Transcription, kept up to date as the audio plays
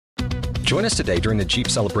Join us today during the Jeep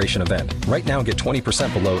Celebration event. Right now, get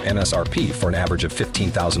 20% below MSRP for an average of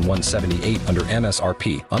 $15,178 under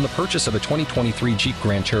MSRP on the purchase of a 2023 Jeep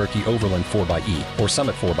Grand Cherokee Overland 4xE or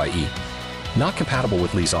Summit 4xE. Not compatible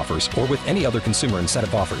with lease offers or with any other consumer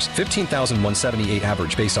incentive offers. $15,178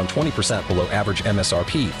 average based on 20% below average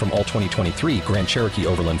MSRP from all 2023 Grand Cherokee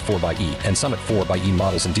Overland 4xE and Summit 4xE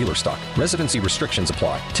models in dealer stock. Residency restrictions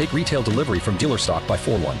apply. Take retail delivery from dealer stock by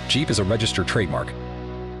 4/1. Jeep is a registered trademark.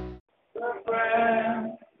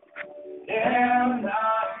 And I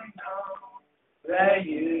know that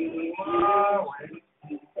you are with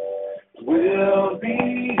me. Will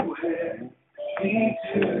be with me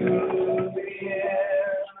to the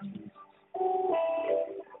end.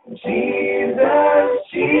 Jesus,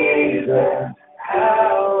 Jesus,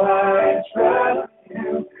 how I trust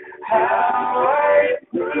you, how I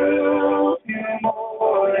prove you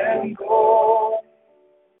more than gold.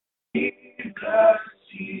 Jesus,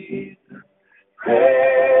 Jesus,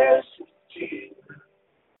 precious Jesus,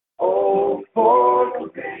 oh, for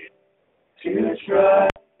me to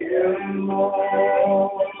trust Him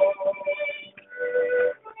more.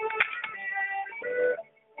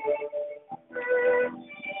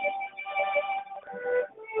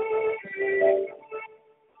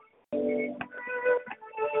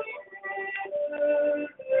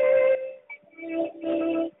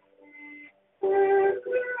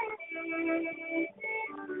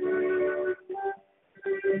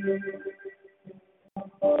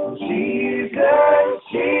 Jesus,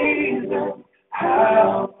 Jesus,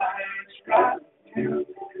 how I trust you,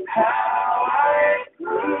 how I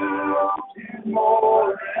prove you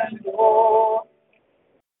more and more.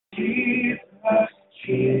 Jesus,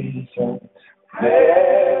 Jesus,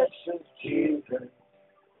 precious Jesus,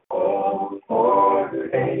 oh, for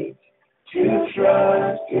faith to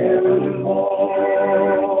trust Him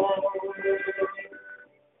more.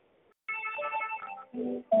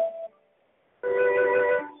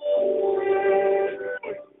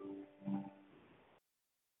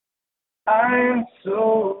 I'm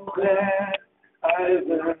so glad I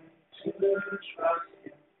learned to trust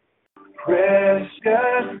Him.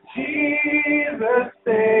 Precious Jesus,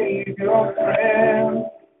 Savior, friend,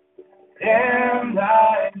 and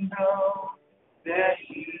I know that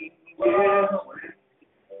He will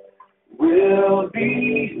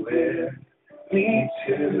be with me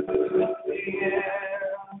to the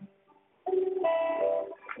end.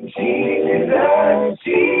 Jesus,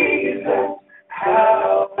 Jesus,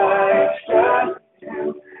 how I trust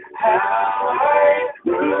you, how I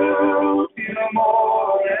prove you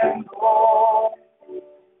more and more.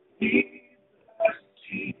 Jesus,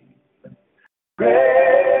 Jesus,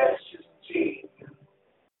 precious Jesus,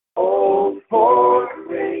 oh, for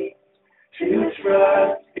grace to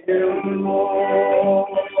trust Him more.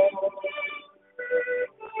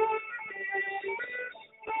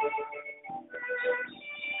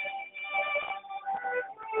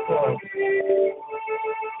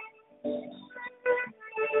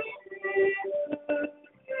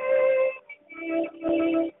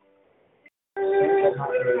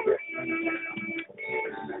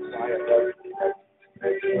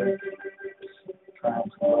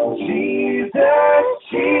 Jesus,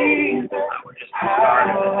 Jesus,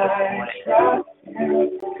 how I trust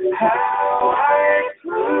you, how I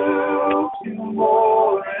prove you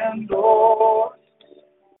more and more.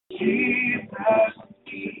 Jesus,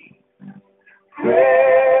 Jesus,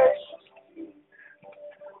 precious Jesus,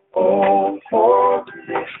 oh, for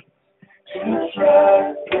grace to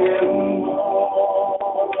trust Him more.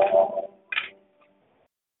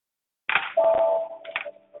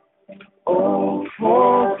 Oh,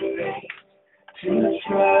 for grace to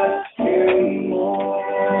trust Him more.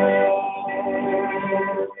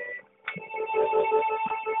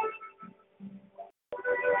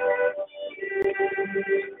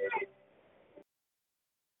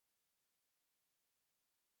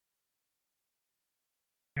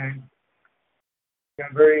 Okay.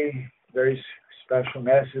 Got a very, very special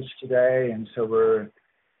message today, and so we're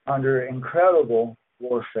under incredible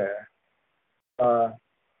warfare.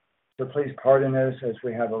 So please pardon us as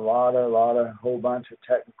we have a whole bunch of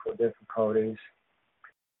technical difficulties.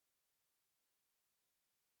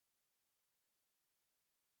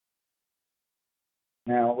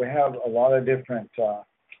 Now, we have a lot of different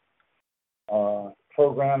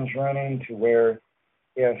programs running to where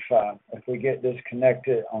if we get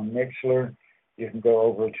disconnected on Mixlr, you can go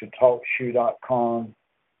over to talkshoe.com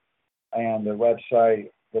and the website,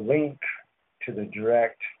 the link to the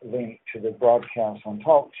direct link to the broadcast on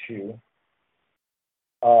TalkShoe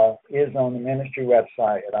is on the ministry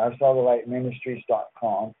website at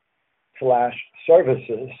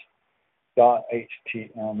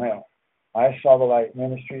ourstarlightministries.com/services.html.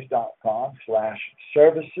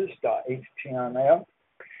 isawthelightministries.com/services.html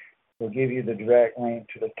will give you the direct link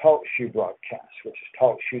to the TalkShoe broadcast, which is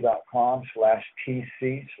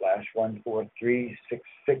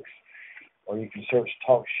talkshoe.com/TC/14366, or you can search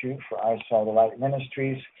TalkShoe for I Saw the Light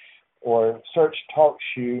Ministries, or search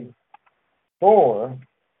TalkShoe for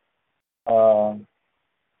I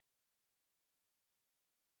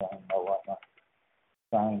don't know what my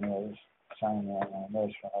sign is. Sign in on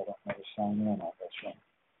this one. I don't know to sign in on this one.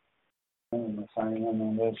 I'm going to sign in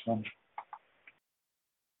on this one.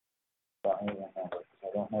 But I don't remember because I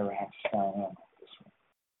don't never have to sign in on this one.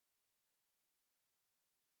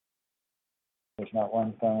 There's not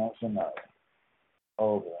one thing, that's another.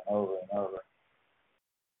 Over and over and over.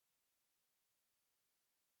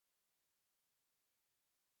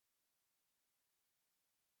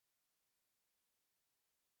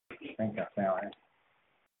 I think I found it.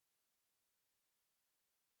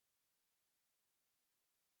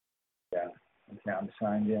 Yeah, okay, I'm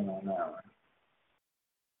signed in on that one.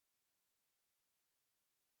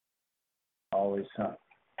 Always something.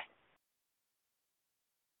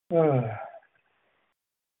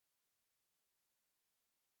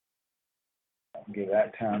 I'll give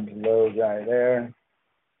that time to load right there.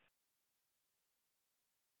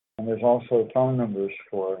 And there's also phone numbers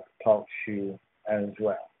for TalkShoe as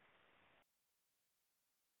well.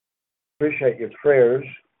 Appreciate your prayers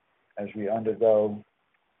as we undergo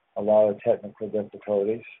a lot of technical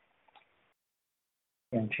difficulties,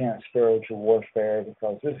 intense spiritual warfare,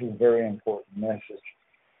 because this is a very important message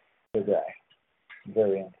today.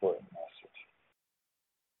 Very important message.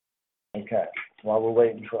 Okay, while we're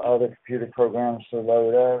waiting for other computer programs to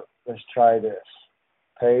load up, let's try this.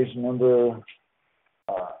 Page number,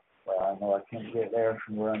 well, I know I can't get there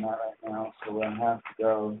from where I'm at right now, so we're going to have to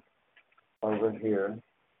go over here.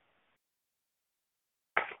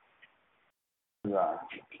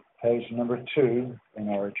 Page number 2 in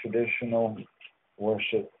our traditional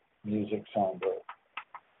worship music songbook.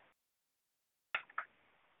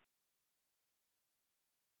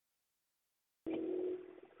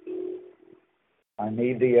 I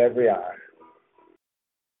need thee every hour.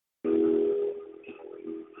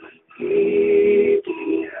 Need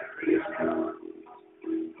thee every hour,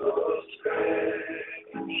 most precious,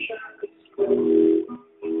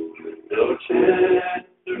 no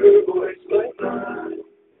tender voice like thine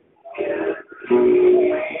can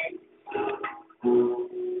reach.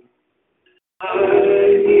 I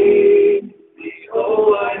need thee,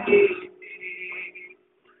 oh, I need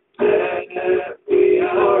thee, every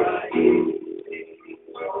hour I need thee,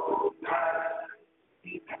 oh,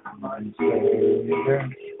 My Savior,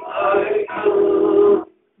 I come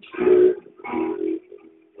to thee.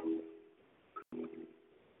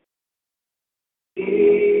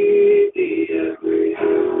 Need thee every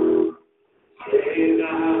hour, stay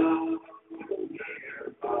thou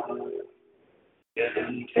nearby.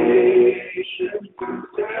 Temptation to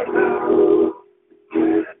their power,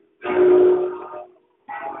 and thou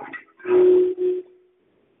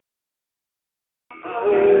I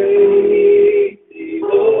need thee,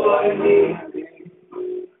 oh, I need thee.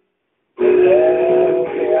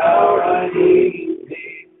 Every hour I need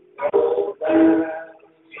thee, oh, bless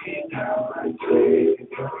me now, my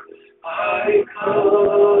Savior. I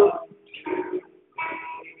come to thee.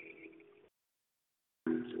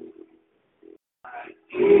 I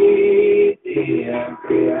need thee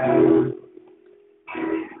every hour.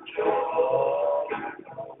 Joy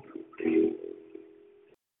thee.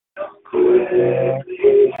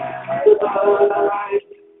 Quickly as the light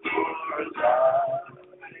for thine.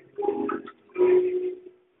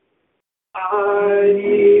 I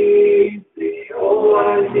need thee, oh, I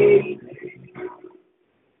need thee.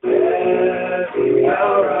 Every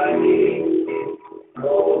hour I need thee.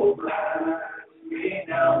 Oh, bless me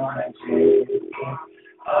now, my Savior.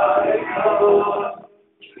 I come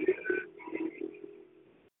to thee.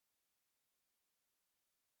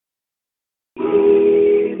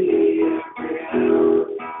 Need thee every hour.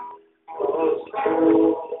 Oh,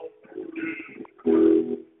 soul,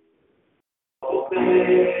 oh,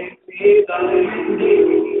 make me thy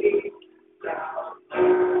need.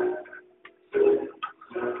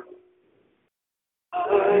 I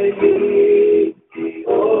need thee,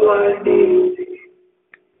 oh, I need thee.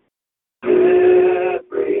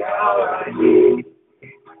 Every hour I need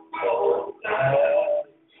thee. Oh, bless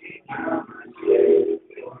me now, my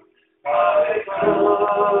Savior. I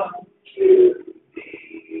come to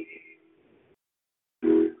thee.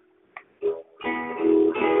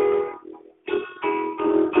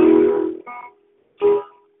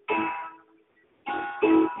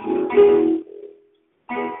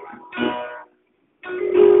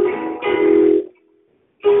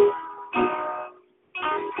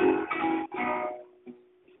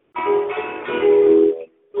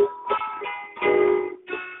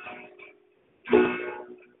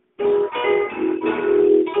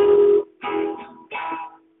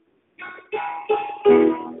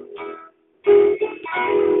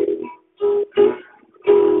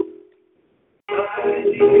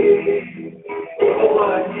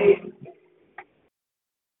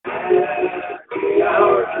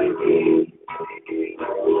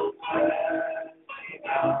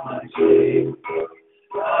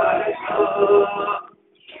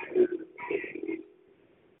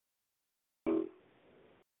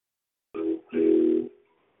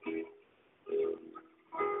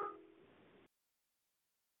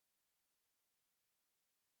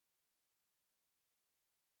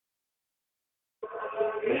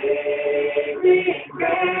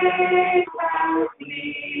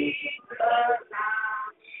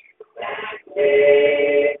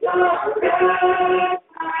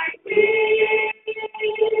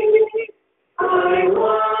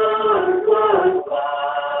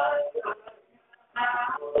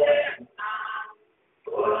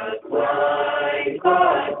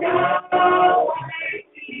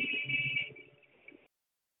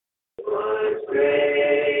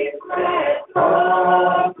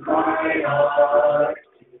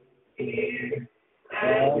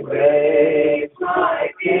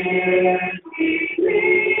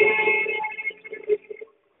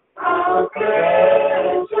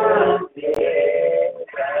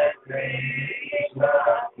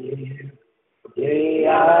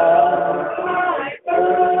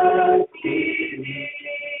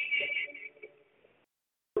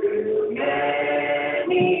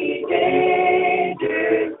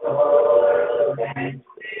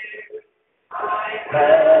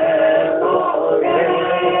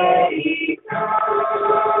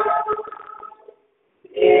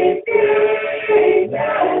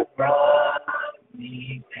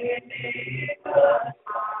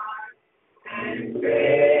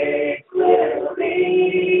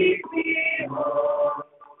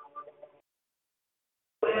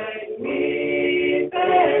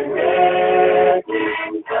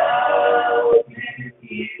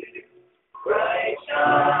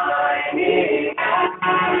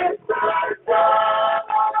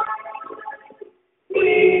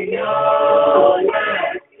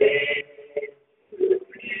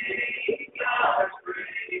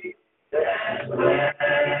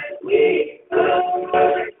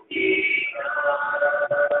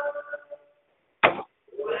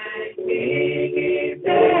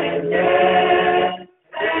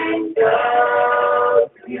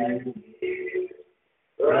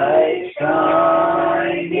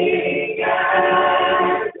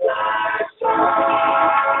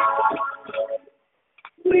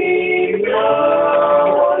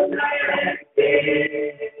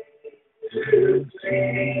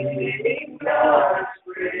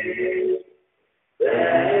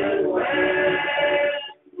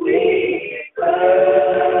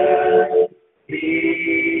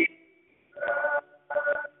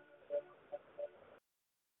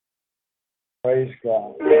 Praise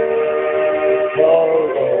God.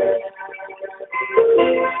 Glory.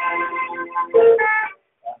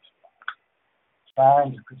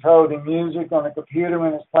 Trying to control the music on the computer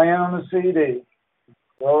when it's playing on the CD.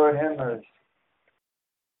 Lord have mercy.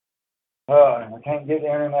 Oh, I can't get the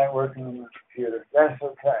internet working on my computer. That's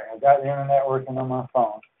okay. I got the internet working on my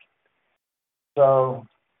phone. So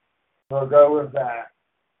we'll go with that.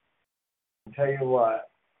 I'll tell you what.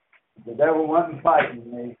 If the devil wasn't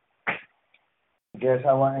fighting me, I guess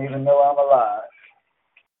I wouldn't even know I'm alive.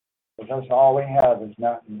 Because that's all we have is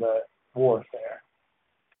nothing but warfare.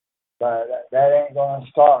 But that ain't going to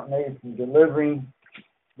stop me from delivering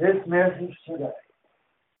this message today.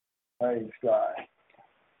 Praise God.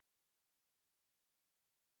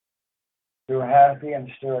 Still happy and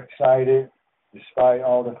still excited despite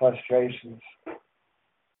all the frustrations.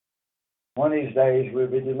 One of these days we'll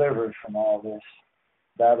be delivered from all this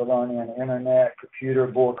Babylonian internet, computer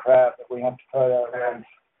bull crap that we have to put up with.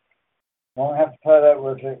 Won't have to put up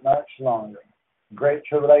with it much longer. Great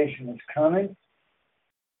tribulation is coming.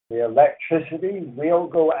 The electricity will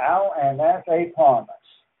go out, and that's a promise.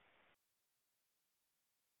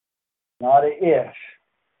 Not an if.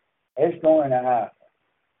 It's going to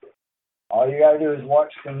happen. All you got to do is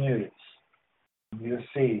watch the news. You'll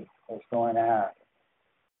see what's going to happen.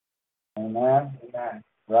 Amen. Amen.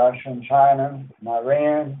 Russia and China,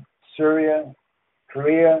 Iran, Syria,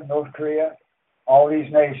 Korea, North Korea, all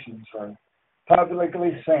these nations are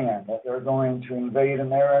publicly saying that they're going to invade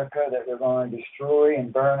America, that they're going to destroy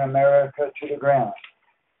and burn America to the ground.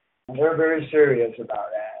 And they're very serious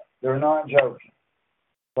about that. They're not joking.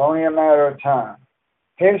 It's only a matter of time.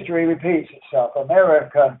 History repeats itself.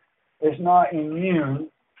 America is not immune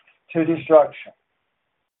to destruction.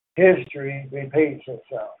 History repeats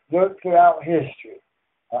itself. Look throughout history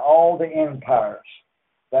at all the empires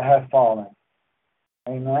that have fallen.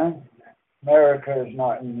 Amen? America is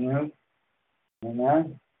not immune.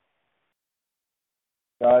 Amen?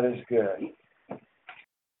 God is good.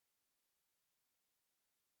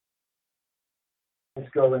 Let's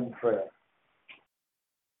go in prayer.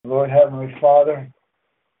 Lord Heavenly Father,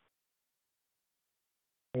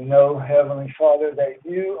 we know, Heavenly Father, that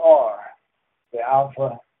you are the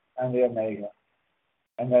Alpha and the Omega,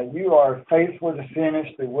 and that you are faithful to finish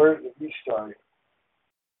the work that you started,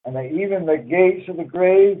 and that even the gates of the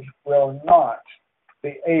grave will not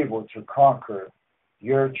be able to conquer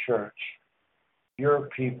your church, your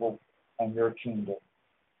people, and your kingdom.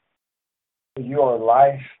 You are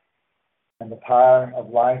life and the power of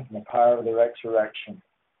life and the power of the resurrection.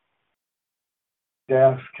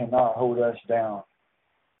 Death cannot hold us down.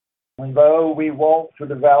 And though we walk through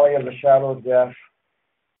the valley of the shadow of death,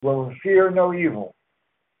 we'll fear no evil,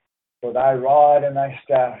 for thy rod and thy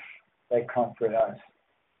staff, they comfort us.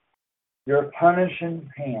 Your punishing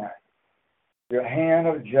hand, your hand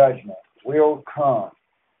of judgment will come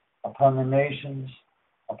upon the nations,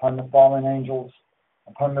 upon the fallen angels,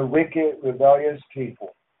 upon the wicked, rebellious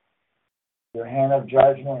people. Your hand of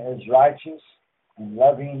judgment is righteous and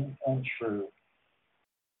loving and true.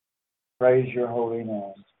 Praise your holy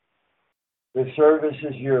name. This service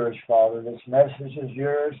is yours, Father. This message is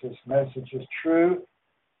yours. This message is true.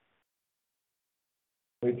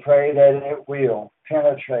 We pray that it will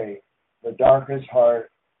penetrate the darkest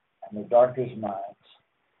heart and the darkest minds.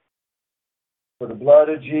 For the blood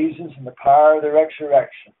of Jesus and the power of the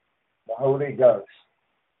resurrection, the Holy Ghost,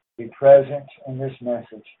 be present in this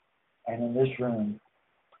message and in this room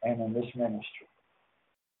and in this ministry.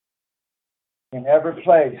 In every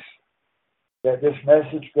place that this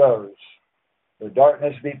message goes, the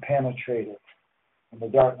darkness be penetrated and the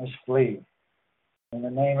darkness flee. In the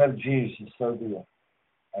name of Jesus, so be it.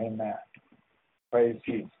 Amen. Praise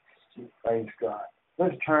Jesus. Praise God.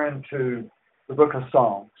 Let's turn to the book of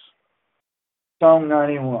Psalms. Psalm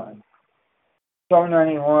 91. Psalm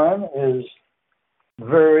 91 is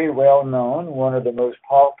very well known, one of the most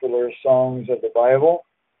popular songs of the Bible.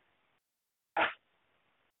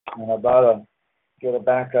 And I'm about to get a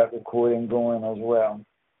backup recording going as well.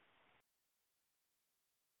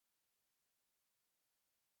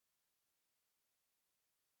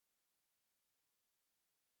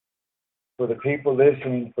 For the people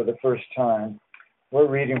listening for the first time, we're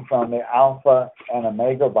reading from the Alpha and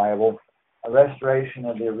Omega Bible, a restoration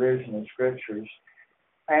of the original scriptures.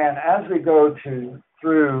 And as we go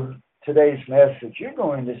through today's message, you're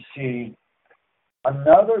going to see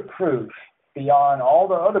another proof beyond all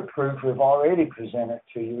the other proof we've already presented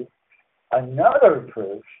to you. Another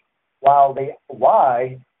proof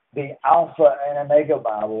why the Alpha and Omega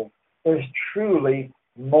Bible is truly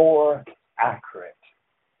more accurate.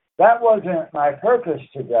 That wasn't my purpose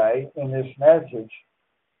today in this message,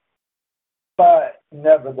 but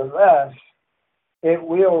nevertheless, it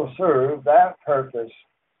will serve that purpose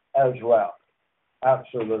as well.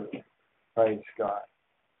 Absolutely. Praise God.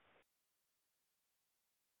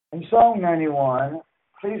 In Psalm 91,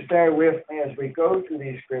 please bear with me as we go through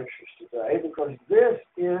these scriptures today, because this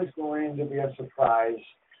is going to be a surprise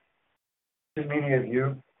to many of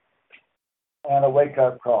you and a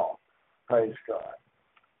wake-up call. Praise God.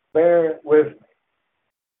 Bear with me.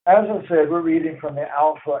 As I said, we're reading from the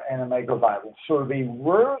Alpha and Omega Bible. So the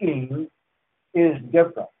wording is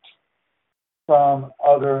different from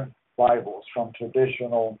other Bibles, from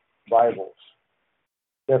traditional Bibles.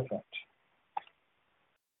 Different.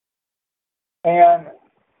 And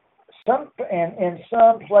in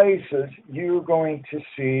some places, you're going to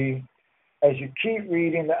see, as you keep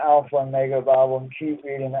reading the Alpha and Omega Bible and keep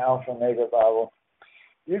reading the Alpha and Omega Bible,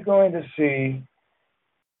 you're going to see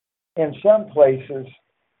in some places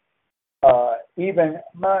even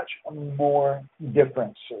much more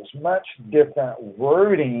differences, much different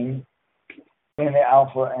wording in the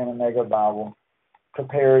Alpha and Omega Bible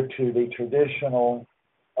compared to the traditional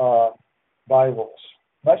Bibles.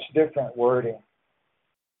 Much different wording.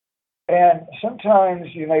 And sometimes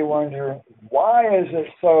you may wonder, why is it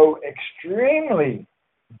so extremely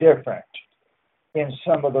different in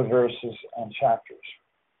some of the verses and chapters?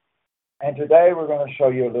 And today we're going to show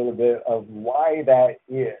you a little bit of why that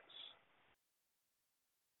is.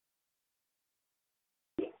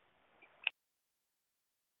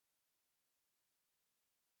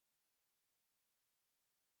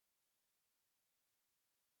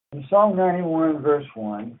 In Psalm 91, verse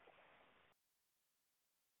 1,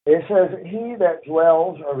 it says, "He that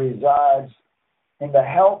dwells or resides in the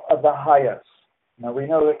help of the highest." Now we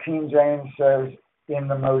know that King James says, "in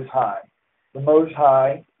the Most High." The Most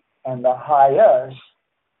High and the highest,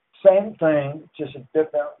 same thing, just a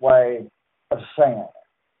different way of saying it.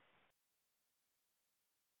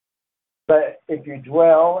 But if you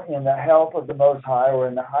dwell in the help of the Most High, or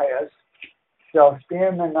in the highest, shall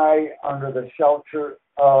spend the night under the shelter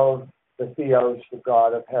of the Theos, the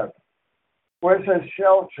God of heaven. Where it says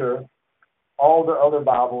shelter, all the other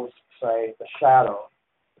Bibles say the shadow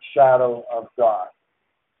of God.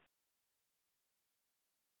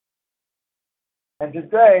 And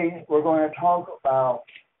today we're going to talk about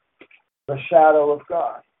the shadow of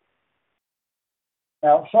God.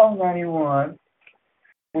 Now, Psalm 91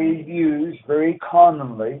 we use very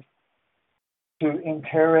commonly to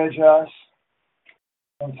encourage us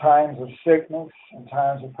in times of sickness, in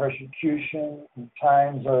times of persecution, in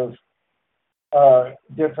times of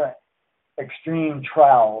different extreme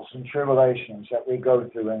trials and tribulations that we go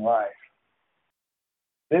through in life.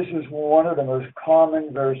 This is one of the most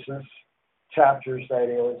common verses, chapters that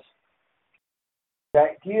is,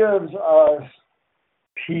 that gives us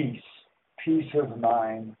peace of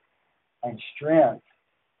mind, and strength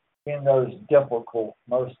in those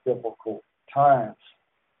most difficult times.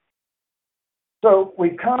 So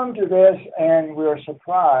we come to this and we're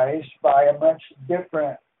surprised by a much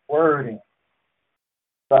different wording.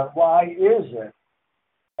 But why is it?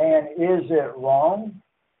 And is it wrong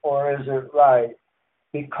or is it right?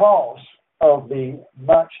 Because of the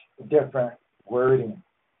much different wording.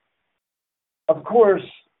 Of course,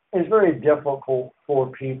 it's very difficult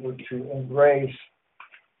for people to embrace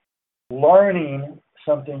learning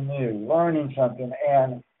something new, learning something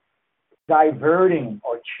and diverting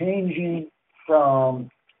or changing from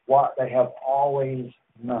what they have always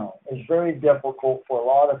known. It's very difficult for a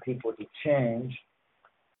lot of people to change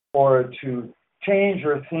or to change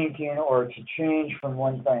their thinking or to change from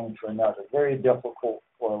one thing to another. Very difficult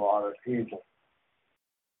for a lot of people.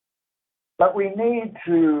 But we need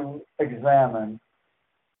to examine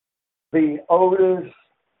the oldest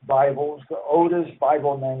Bibles, the oldest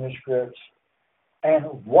Bible manuscripts, and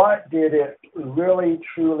what did it really,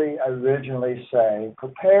 truly, originally say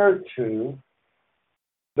compared to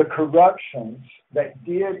the corruptions that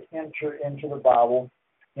did enter into the Bible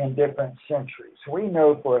in different centuries. We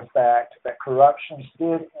know for a fact that corruptions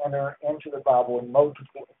did enter into the Bible in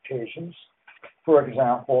multiple occasions. For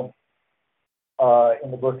example, in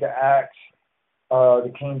the book of Acts,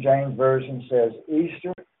 the King James Version says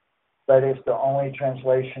Easter, but it's the only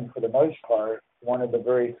translation for the most part, one of the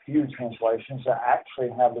very few translations that actually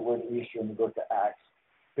have the word Easter in the book of Acts,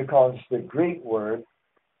 because the Greek word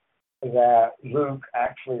that Luke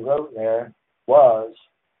actually wrote there was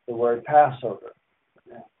the word Passover.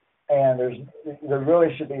 And there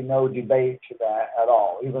really should be no debate to that at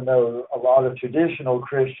all, even though a lot of traditional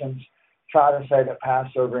Christians try to say that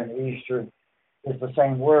Passover and Easter is the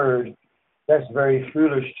same word. That's very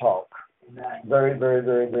foolish talk. Very, very,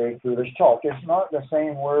 very, very foolish talk. It's not the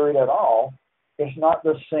same word at all. It's not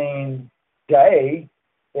the same day.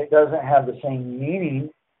 It doesn't have the same meaning.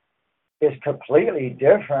 It's completely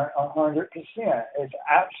different, 100%. It's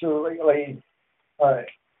absolutely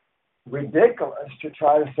ridiculous to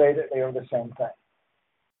try to say that they are the same thing.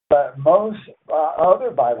 But most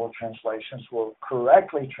other Bible translations will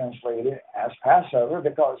correctly translate it as Passover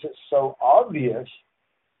because it's so obvious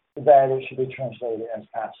that it should be translated as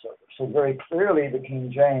Passover. So very clearly the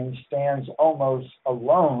King James stands almost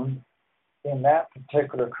alone in that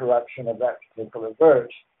particular corruption of that particular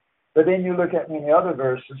verse. But then you look at many other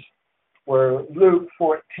verses where Luke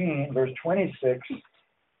 14, verse 26,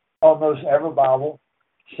 almost every Bible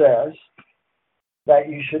says that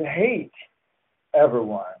you should hate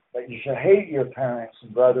everyone, that you should hate your parents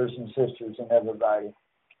and brothers and sisters and everybody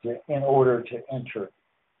in order to enter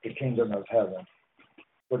the kingdom of heaven.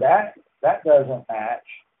 Well, that doesn't match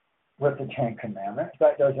with the Ten Commandments.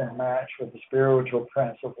 That doesn't match with the spiritual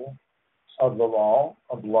principle of the law,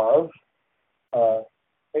 of love.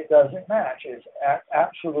 It doesn't match. It's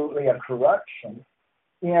absolutely a corruption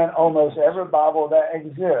in almost every Bible that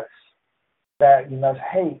exists, that you must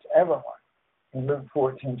hate everyone in Luke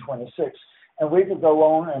 14:26. And we could go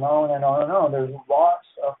on and on and on and on. There's lots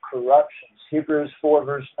of corruptions. Hebrews 4,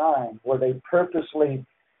 verse 9, where they purposely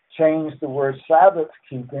changed the word Sabbath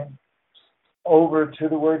keeping over to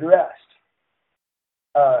the word rest.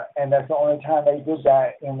 And that's the only time they did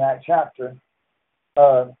that in that chapter.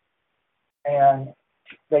 And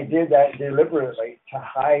they did that deliberately to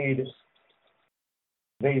hide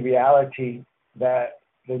the reality that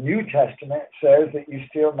the New Testament says that you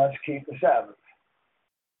still must keep the Sabbath.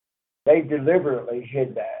 They deliberately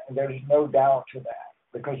hid that. And there's no doubt to that,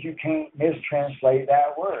 because you can't mistranslate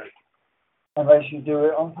that word unless you do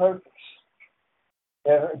it on purpose.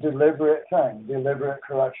 A deliberate thing, deliberate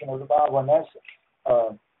corruption of the Bible. And that's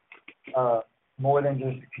more than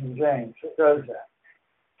just the King James. It does that.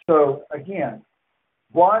 So, again,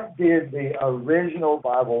 what did the original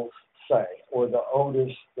Bibles say, or the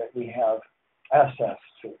oldest that we have access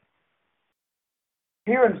to?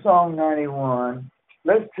 Here in Psalm 91,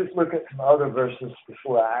 let's just look at some other verses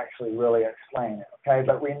before I actually really explain it, okay?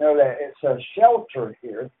 But we know that it says shelter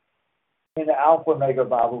here in the Alpha Omega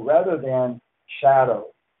Bible rather than shadow.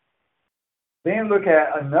 Then look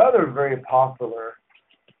at another very popular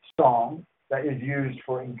song that is used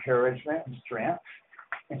for encouragement and strength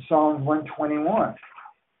in Psalm 121.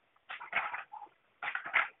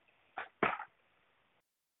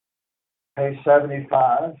 Page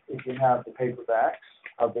 75, if you have the paperbacks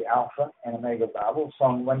of the Alpha and Omega Bible,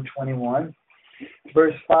 Psalm 121,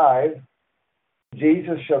 verse 5,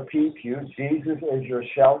 Jesus shall keep you. Jesus is your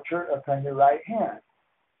shelter upon your right hand.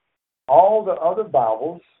 All the other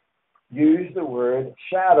Bibles use the word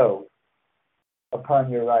shadow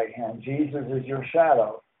upon your right hand. Jesus is your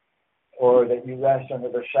shadow, or that you rest under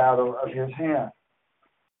the shadow of his hand.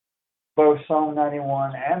 Both Psalm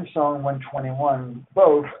 91 and Psalm 121,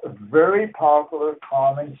 both very popular,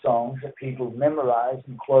 common songs that people memorize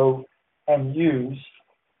and quote and use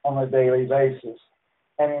on a daily basis.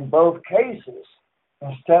 And in both cases,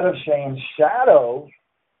 instead of saying shadow,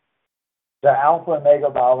 the Alpha and Omega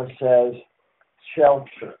Bible says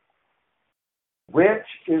shelter. Which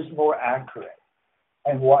is more accurate?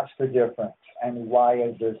 And what's the difference? And why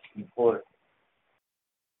is this important?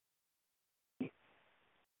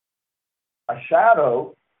 A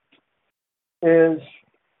shadow is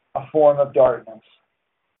a form of darkness.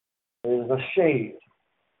 It is a shade.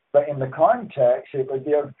 But in the context, it would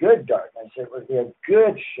be a good darkness. It would be a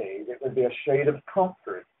good shade. It would be a shade of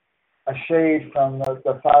comfort, a shade from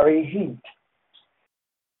the fiery heat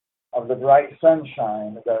of the bright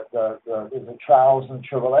sunshine, the trials and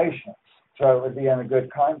tribulations. So it would be in a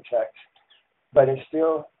good context. But it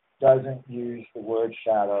still doesn't use the word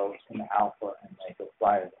shadow in the Alpha and Omega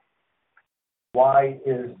Bible. Why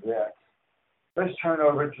is this? Let's turn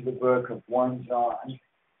over to the book of 1 John,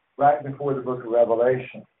 right before the book of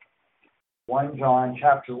Revelation. 1 John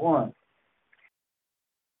chapter 1.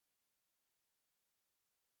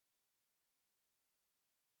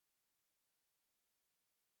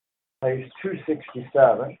 Page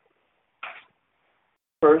 267.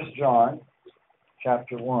 1 John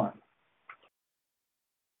chapter 1.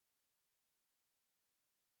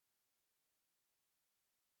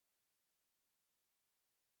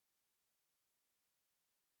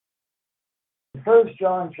 In 1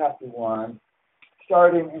 John chapter 1,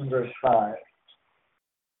 starting in verse 5.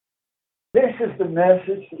 This is the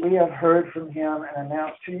message that we have heard from him and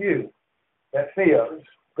announced to you, that Theos,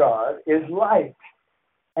 God, is light,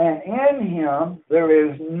 and in him there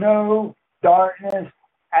is no darkness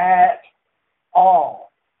at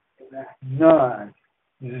all. None.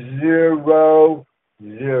 Zero.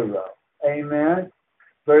 Amen.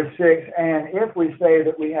 Verse 6, and if we say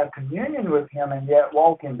that we have communion with him and yet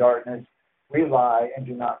walk in darkness, we lie and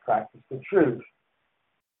do not practice the truth.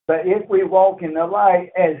 But if we walk in the light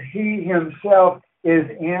as he himself is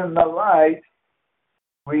in the light,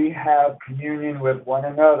 we have communion with one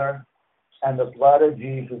another, and the blood of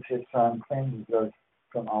Jesus, his Son, cleanses us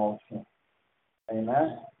from all sin.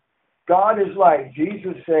 Amen. God is light.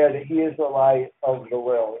 Jesus said he is the light of the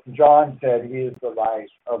world. John said he is the light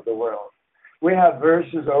of the world. We have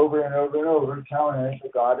verses over and over and over telling us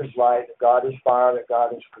that God is light, that God is fire, that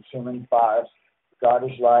God is consuming fire, that God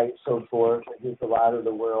is light, so forth, that he's the light of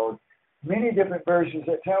the world. Many different verses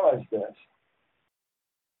that tell us this.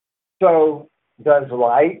 So, does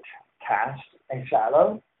light cast a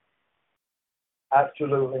shadow?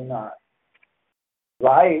 Absolutely not.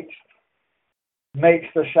 Light makes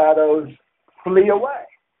the shadows flee away.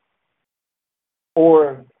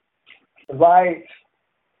 Or light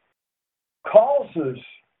causes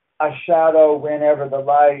a shadow whenever the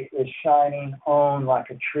light is shining on, like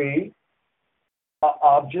a tree, an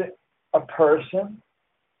object, a person.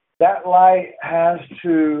 That light has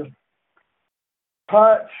to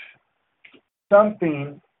touch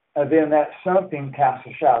something, and then that something casts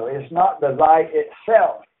a shadow. It's not the light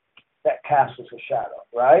itself that casts a shadow,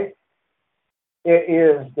 right? It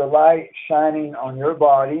is the light shining on your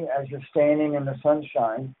body as you're standing in the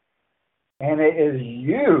sunshine, and it is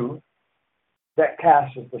you that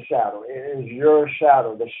casts the shadow. It is your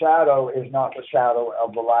shadow. The shadow is not the shadow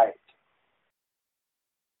of the light.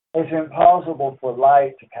 It's impossible for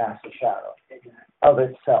light to cast a shadow of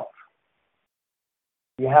itself.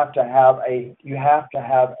 You have to have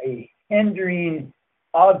a hindering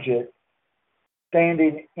object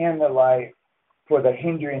standing in the light for the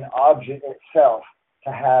hindering object itself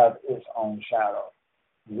to have its own shadow.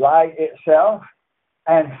 Light itself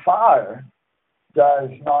and fire does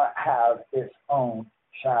not have its own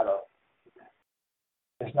shadow.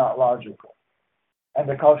 It's not logical. And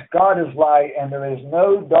because God is light and there is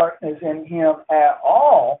no darkness in him at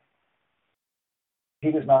all,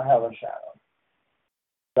 he does not have a shadow.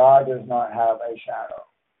 God does not have a shadow.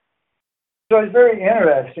 So it's very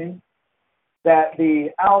interesting that the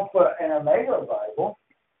Alpha and Omega Bible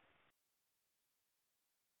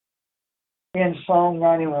in Psalm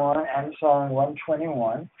 91 and Psalm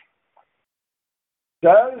 121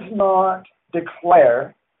 does not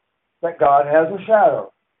declare that God has a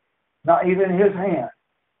shadow, not even his hand.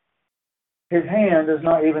 His hand does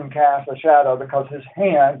not even cast a shadow because his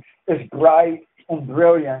hand is bright and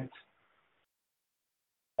brilliant.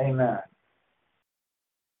 Amen.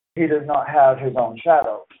 He does not have his own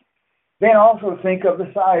shadow. Then also think of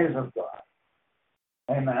the size of God.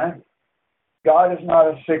 Amen. God is not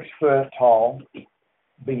a 6 foot tall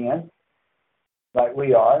being like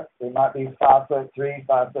we are. We might be 5'3",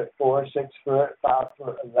 5'4", 6 foot,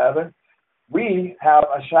 5'11". We have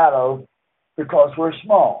a shadow because we're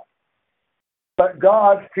small. But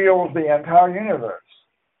God fills the entire universe.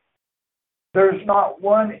 There's not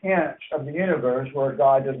 1 inch of the universe where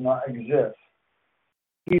God does not exist.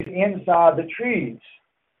 He's inside the trees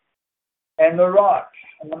and the rocks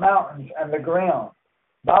and the mountains and the ground.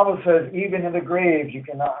 The Bible says even in the graves you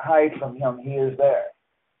cannot hide from him. He is there.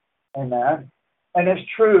 Amen. And it's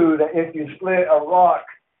true that if you split a rock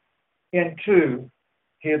in two,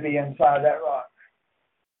 he'll be inside that rock.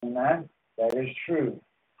 Amen. That is true.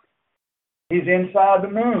 He's inside the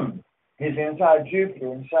moon. He's inside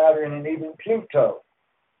Jupiter and Saturn and even Pluto.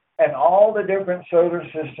 And all the different solar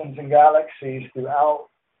systems and galaxies throughout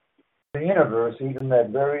the universe, even that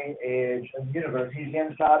very edge of the universe. He's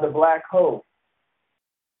inside the black hole.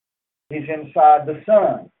 He's inside the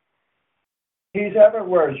sun. He's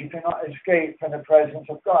everywhere. You cannot escape from the presence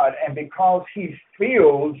of God. And because he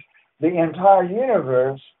fills the entire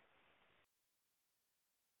universe,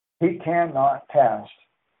 he cannot cast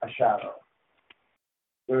a shadow.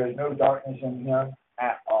 There is no darkness in him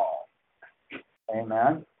at all.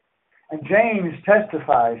 Amen. And James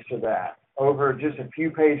testifies to that over just a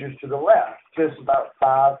few pages to the left, just about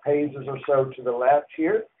 5 pages or so to the left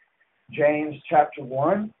here. James chapter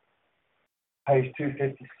 1, page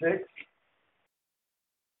 256.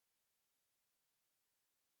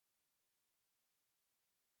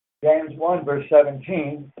 James 1, verse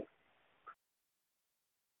 17.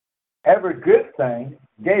 Every good thing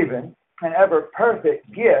given and every perfect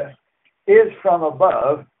gift is from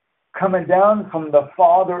above, coming down from the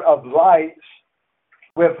Father of lights,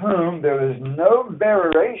 with whom there is no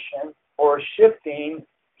variation or shifting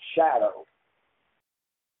shadow.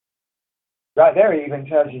 Right there he even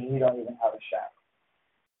tells you don't even have a shadow.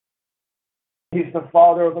 He's the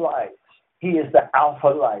Father of lights. He is the Alpha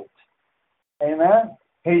light. Amen?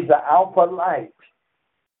 He's the Alpha light.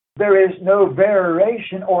 There is no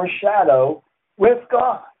variation or shadow with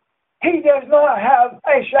God. He does not have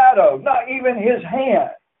a shadow, not even his hand.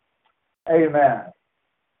 Amen.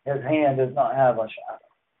 His hand does not have a shadow.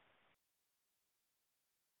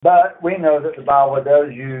 But we know that the Bible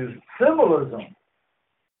does use symbolism.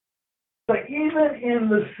 But even in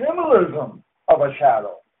the symbolism of a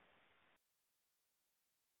shadow,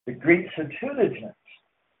 the Greek Septuagint,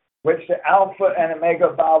 which the Alpha and Omega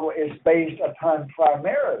Bible is based upon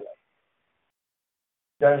primarily,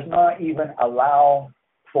 does not even allow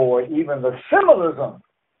for even the symbolism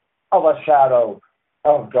of a shadow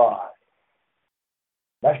of God.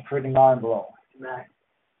 That's pretty mind-blowing. Right.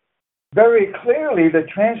 Very clearly, the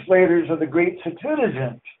translators of the Greek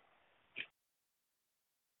Septuagint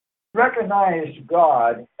recognized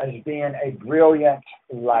God as being a brilliant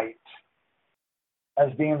light,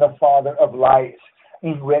 as being the Father of lights,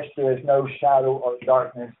 in which there is no shadow or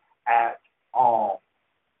darkness at all.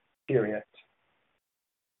 Period.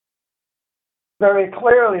 Very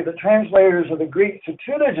clearly, the translators of the Greek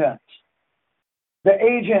Septuagint, the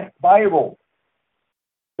ancient Bible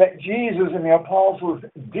that Jesus and the apostles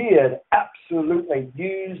did absolutely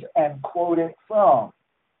use and quote it from,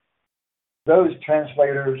 those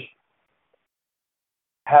translators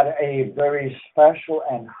had a very special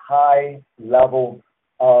and high level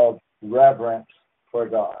of reverence for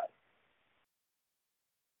God.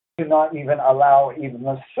 Do not even allow even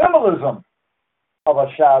the symbolism of a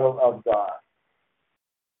shadow of God.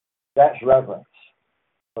 That's reverence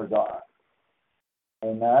for God.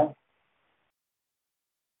 Amen?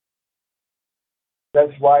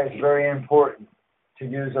 That's why it's very important to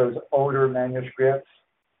use those older manuscripts.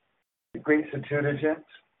 The Greek Septuagint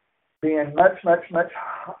being much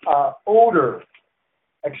older,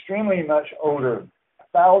 extremely much older,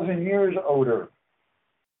 1,000 years older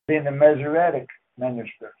than the Masoretic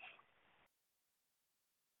manuscripts.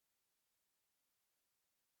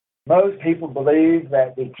 Most people believe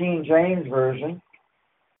that the King James Version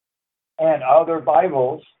and other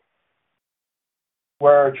Bibles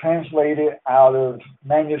were translated out of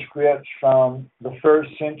manuscripts from the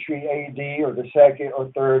 1st century A.D. or the 2nd or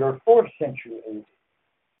 3rd or 4th century A.D.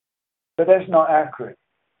 But that's not accurate.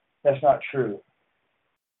 That's not true.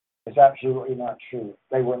 It's absolutely not true.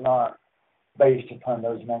 They were not based upon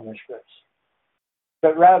those manuscripts.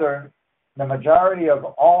 But rather, the majority of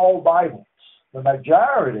all Bibles, the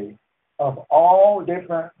majority of all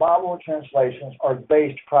different Bible translations are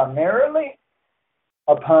based primarily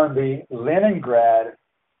upon the Leningrad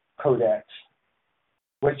Codex,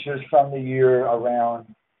 which is from the year around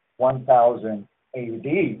 1000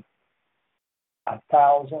 AD,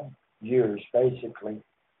 1,000 years basically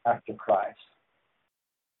after Christ.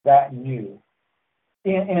 That new.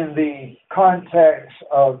 In the context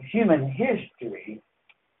of human history,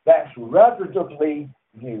 that's relatively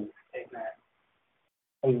new. Amen.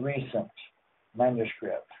 A recent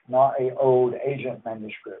manuscript, not an old ancient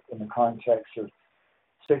manuscript in the context of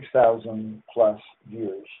 6,000 plus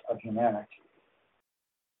years of humanity.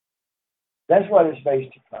 That's what it's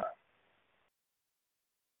based upon.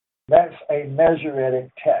 That's a Masoretic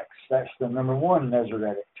text. That's the number one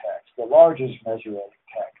Masoretic text, the largest Masoretic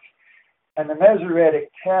text. And the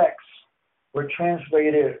Masoretic texts were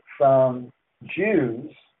translated from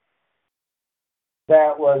Jews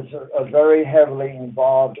that was very heavily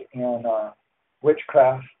involved in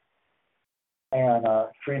witchcraft and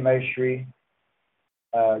Freemasonry,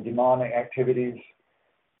 demonic activities,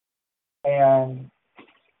 and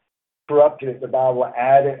corrupted the Bible,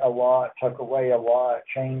 added a lot, took away a lot,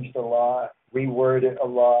 changed a lot, reworded a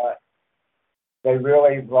lot. They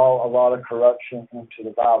really brought a lot of corruption into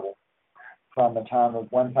the Bible from the time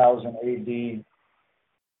of 1000 AD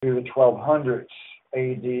through the 1200s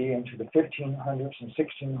AD into the 1500s and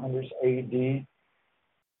 1600s AD.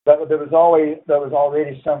 But there was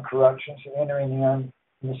already some corruptions entering in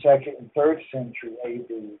the 2nd and 3rd century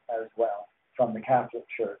AD as well from the Catholic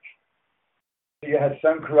Church. So you had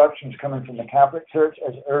some corruptions coming from the Catholic Church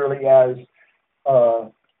as early as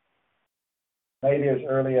maybe as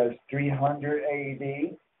early as 300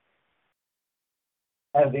 AD,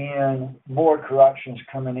 and then more corruptions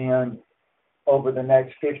coming in over the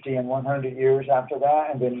next 50 and 100 years after that,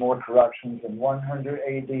 and then more corruptions in 100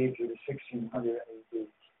 AD through the 1600 AD,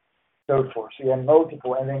 so forth. So you had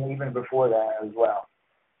multiple, and then even before that as well,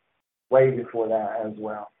 way before that as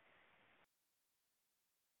well.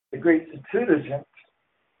 The Greek Septuagint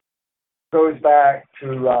goes back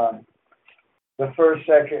to the 1st,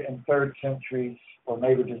 2nd, and 3rd centuries, or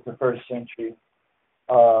maybe just the 1st century.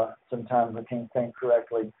 Sometimes I can't think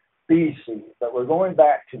correctly, BC. But we're going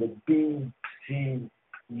back to the BC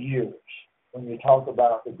years when you talk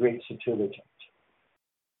about the Greek Septuagint.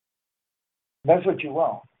 That's what you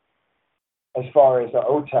want. As far as the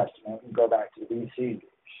Old Testament, you go back to the BC years,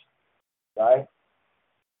 right?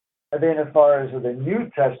 And then as far as the New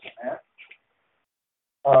Testament,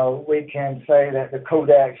 we can say that the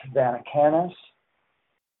Codex Vaticanus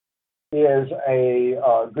is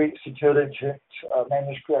a Greek Septuagint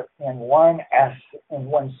manuscript in one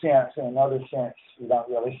sense. In another sense, you don't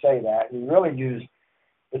really say that. You really use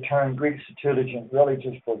the term Greek Septuagint really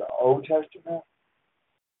just for the Old Testament.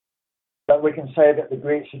 But we can say that the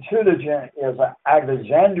Greek Septuagint is an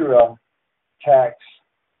Alexandria text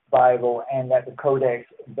Bible, and that the Codex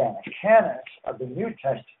Vaticanus of the New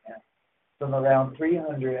Testament from around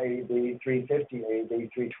 300 AD, 350 AD,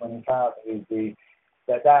 325 AD,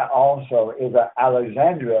 that also is an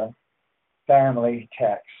Alexandria family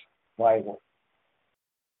text Bible,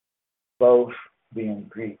 both being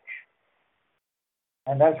Greek.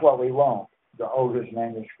 And that's what we want, the oldest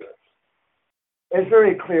manuscripts. It's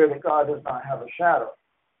very clear that God does not have a shadow.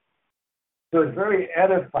 So it's very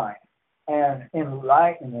edifying and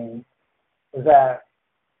enlightening that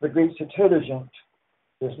the Greek Septuagint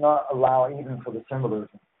does not allow even for the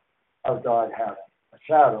symbolism of God having a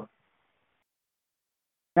shadow.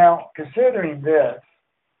 Now, considering this,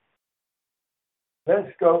 let's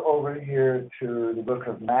go over here to the book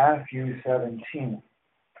of Matthew 17.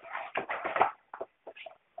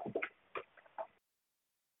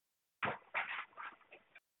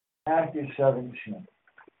 Matthew 17.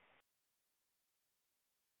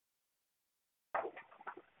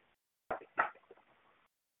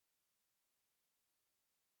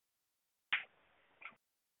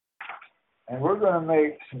 And we're going to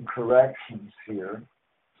make some corrections here.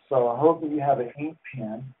 So I hope that you have an ink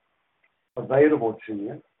pen available to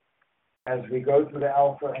you as we go through the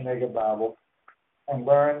Alpha and Omega Bible and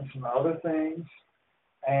learn some other things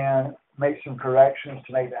and make some corrections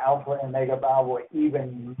to make the Alpha and Omega Bible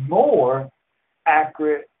even more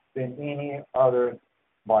accurate than any other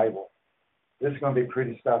Bible. This is going to be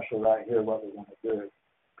pretty special right here, what we want to do.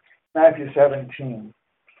 Matthew 17.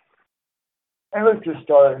 And let's just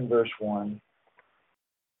start in verse 1.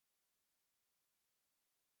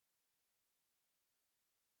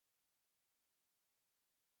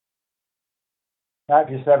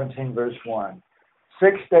 Matthew 17, verse 1.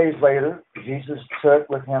 6 days later, Jesus took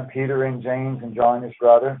with him Peter and James and John his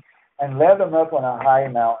brother, and led them up on a high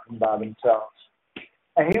mountain by themselves.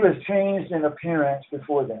 And he was changed in appearance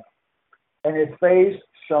before them, and his face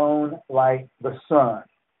shone like the sun.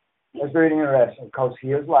 That's very interesting because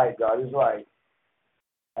he is light. God is light.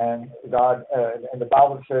 And and the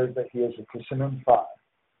Bible says that he is a consuming fire.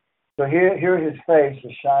 So here his face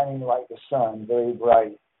is shining like the sun, very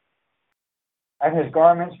bright. And his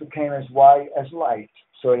garments became as white as light.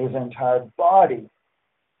 So his entire body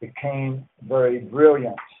became very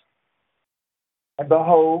brilliant. And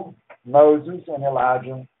behold, Moses and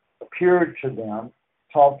Elijah appeared to them,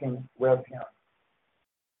 talking with him.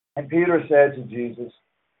 And Peter said to Jesus,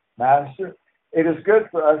 Master, it is good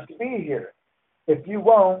for us to be here. If you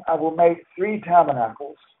won't, I will make 3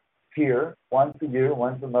 tabernacles here, one for you,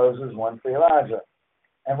 one for Moses, one for Elijah.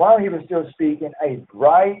 And while he was still speaking, a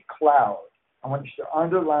bright cloud, I want you to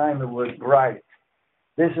underline the word bright.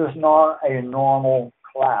 This is not a normal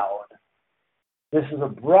cloud. This is a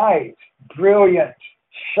bright, brilliant,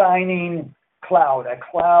 shining cloud, a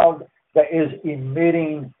cloud that is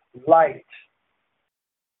emitting light.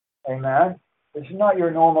 Amen? This is not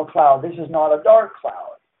your normal cloud. This is not a dark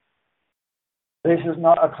cloud. This is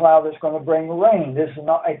not a cloud that's going to bring rain. This is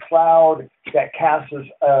not a cloud that casts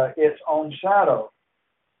its own shadow.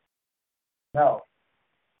 No.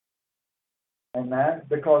 Amen?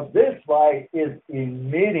 Because this light is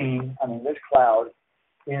this cloud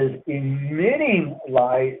is emitting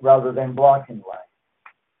light rather than blocking light.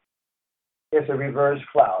 It's a reverse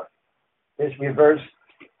cloud. It's reverse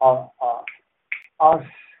osmosis.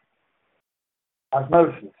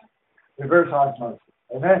 Reverse osmosis.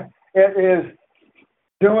 Amen? It is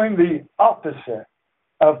doing the opposite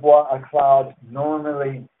of what a cloud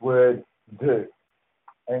normally would do.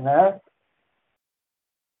 Amen?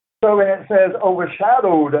 So when it says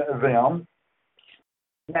overshadowed them,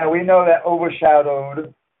 now we know that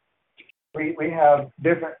overshadowed, we have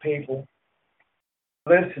different people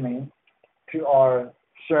listening to our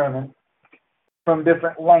sermon from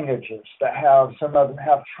different languages that some of them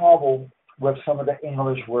have trouble with some of the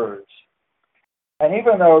English words. And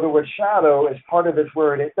even though the word shadow is part of this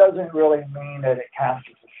word, it doesn't really mean that it casts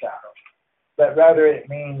a shadow, but rather it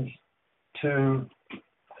means to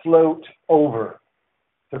float over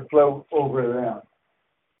them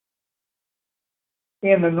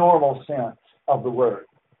in the normal sense of the word.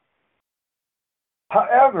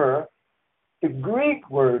 However, the Greek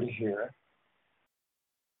word here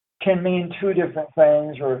can mean 2 different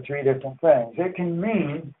things or 3 different things. It can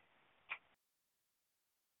mean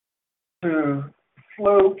to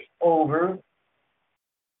float over,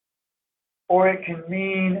 or it can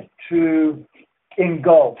mean to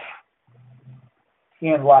engulf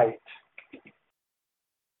in light.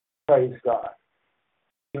 Praise God.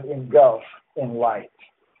 To engulf in light.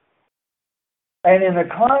 And in the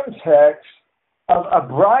context of a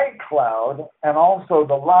bright cloud and also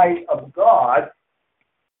the light of God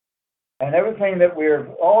and everything that we've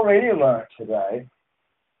already learned today,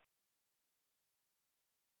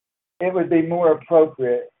 it would be more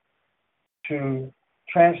appropriate to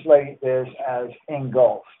translate this as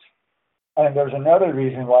engulfed. And there's another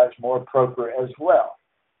reason why it's more appropriate as well.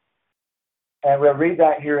 And we'll read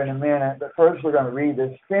that here in a minute, but first we're going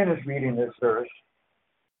to finish reading this verse.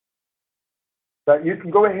 But you can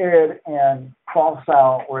go ahead and cross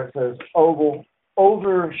out where it says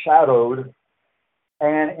overshadowed,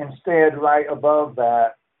 and instead right above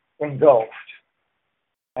that, engulfed.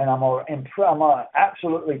 And I'm going to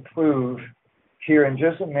absolutely prove here in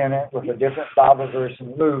just a minute with a different Bible verse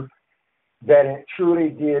in Luke that it truly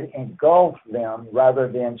did engulf them rather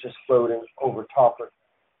than just floating over top of them.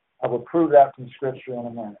 I will prove that from Scripture in a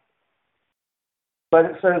minute. But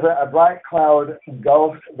it says that a bright cloud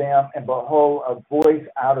engulfed them, and behold, a voice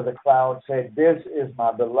out of the cloud said, This is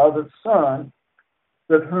my beloved Son,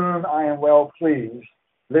 with whom I am well pleased.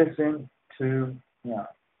 Listen to him.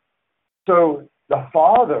 So the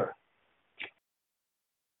Father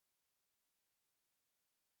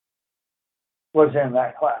was in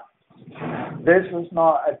that cloud. This was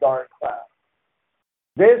not a dark cloud.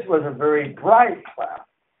 This was a very bright cloud.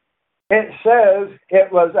 It says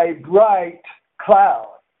it was a bright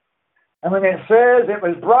cloud. And when it says it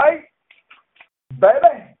was bright,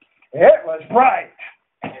 baby, it was bright.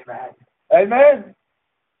 Amen. Amen.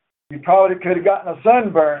 You probably could have gotten a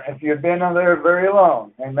sunburn if you had been on there very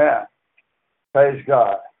long. Amen. Praise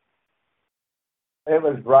God. It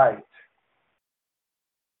was bright.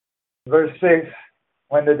 Verse 6,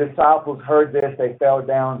 when the disciples heard this, they fell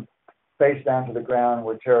down, face down to the ground, and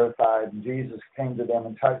were terrified. And Jesus came to them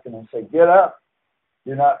and touched them and said, Get up,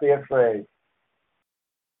 do not be afraid.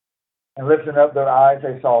 And lifting up their eyes,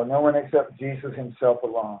 they saw no one except Jesus himself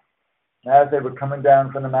alone. And as they were coming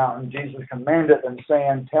down from the mountain, Jesus commanded them,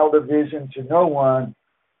 saying, Tell the vision to no one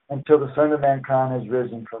until the Son of Mankind has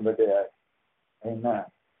risen from the dead. Amen.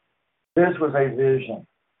 This was a vision.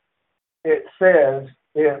 It says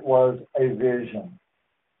it was a vision.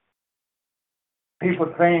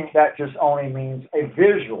 People think that just only means a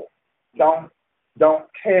visual. Don't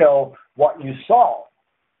tell what you saw.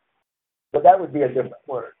 But that would be a different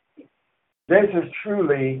word. This is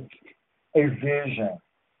truly a vision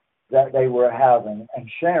that they were having and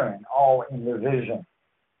sharing, all in the vision.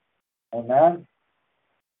 Amen?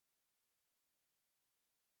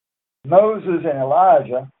 Moses and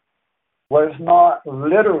Elijah was not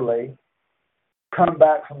literally come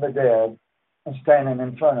back from the dead and standing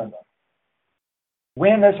in front of them.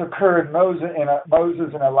 When this occurred, Moses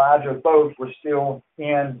and Elijah both were still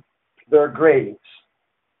in their graves.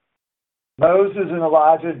 Moses and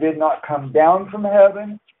Elijah did not come down from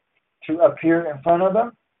heaven to appear in front of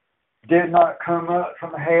them, did not come up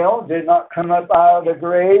from hell, did not come up out of the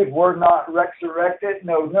grave, were not resurrected.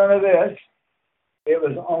 No, none of this. It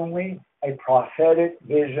was only a prophetic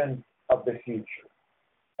vision of the future.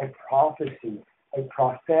 A prophecy, a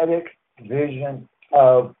prophetic vision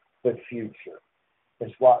of the future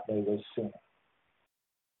is what they were seeing.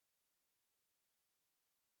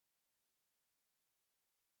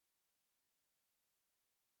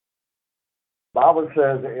 The Bible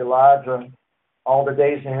says that Elijah, all the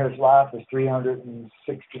days of his life is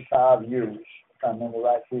 365 years. If I remember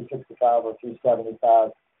right, 365 or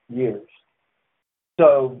 375 years.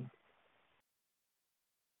 So,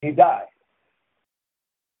 he died.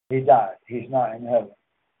 He died. He's not in heaven.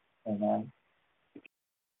 Amen.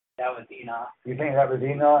 That was Enoch. You think that was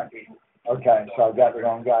Enoch? Okay, so I've got the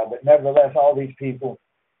wrong guy. But nevertheless, all these people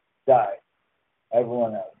died. Every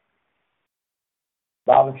one of them.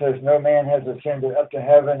 The Bible says no man has ascended up to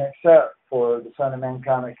heaven except for the Son of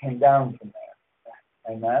Mankind that came down from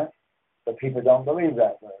there. Amen? But people don't believe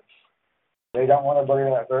that verse. They don't want to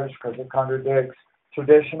believe that verse because it contradicts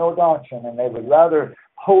traditional doctrine, and they would rather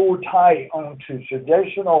hold tight onto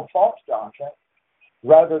traditional false doctrine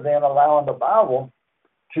rather than allowing the Bible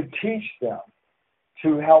to teach them,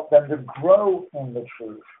 to help them to grow in the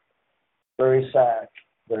truth. Very sad,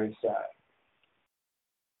 very sad.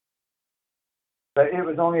 But it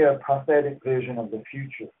was only a prophetic vision of the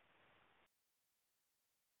future.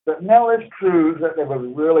 But now let's prove that they were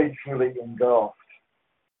really, truly engulfed.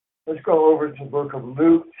 Let's go over to the book of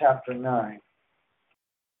Luke, chapter 9.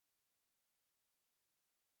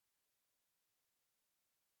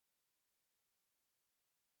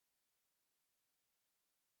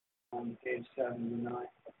 On page 79.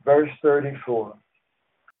 Verse 34.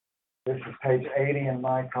 This is page 80 in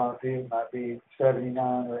my copy. It might be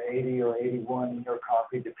 79 or 80 or 81 in your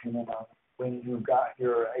copy, depending on when you got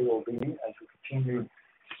your AOB. As we continue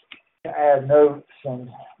to add notes and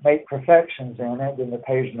make perfections in it, then the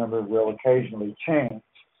page number will occasionally change.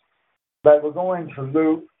 But we're going to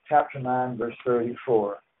Luke chapter 9, verse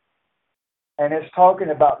 34. And it's talking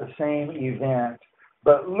about the same event.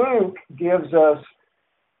 But Luke gives us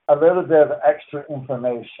a little bit of extra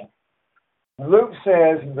information. Luke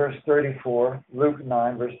says in verse 34, Luke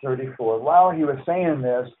 9, verse 34, while he was saying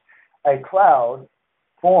this, a cloud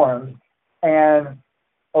formed and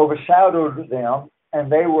overshadowed them,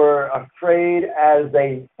 and they were afraid as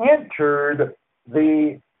they entered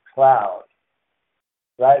the cloud.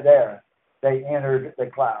 Right there, they entered the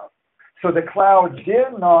cloud. So the cloud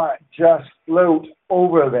did not just float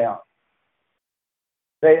over them.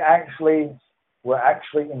 They were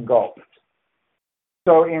actually engulfed.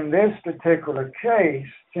 So in this particular case,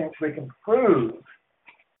 since we can prove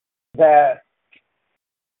that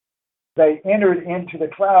they entered into the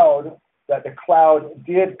cloud, that the cloud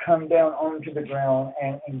did come down onto the ground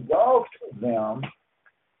and engulfed them,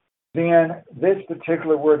 then this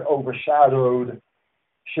particular word overshadowed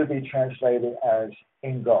should be translated as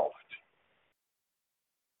engulfed.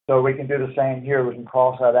 So we can do the same here. We can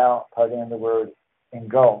cross that out, put in the word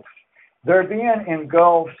engulfed. They're being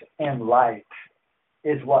engulfed in light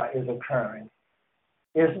is what is occurring.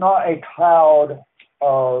 It's not a cloud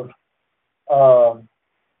of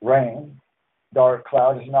rain, dark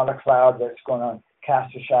cloud. It's not a cloud that's going to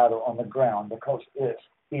cast a shadow on the ground because it's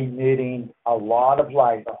emitting a lot of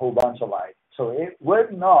light, a whole bunch of light. So it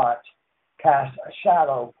would not cast a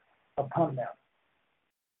shadow upon them.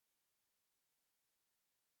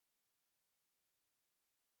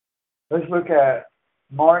 Let's look at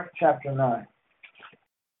Mark chapter 9.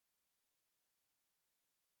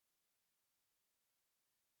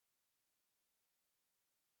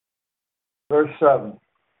 Verse 7.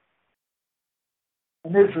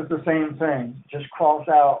 And this is the same thing. Just cross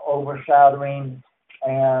out overshadowing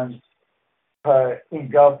and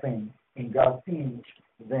engulfing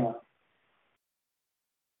them.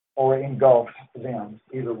 or engulfed them,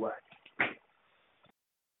 either way.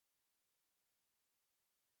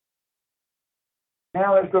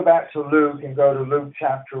 Now let's go back to Luke and go to Luke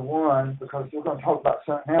chapter 1, because we're going to talk about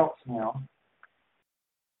something else now.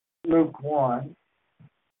 Luke 1.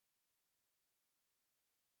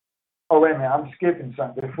 Oh, wait a minute, I'm skipping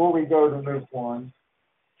something. Before we go to Luke 1,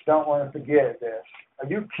 don't want to forget this.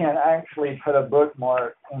 You can actually put a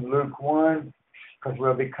bookmark in Luke 1, because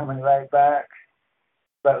we'll be coming right back.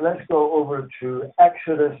 But let's go over to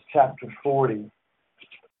Exodus chapter 40.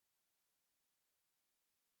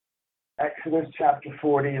 Exodus chapter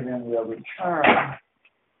 40, and then we'll return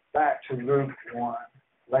back to Luke 1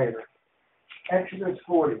 later. Exodus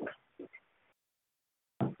 40.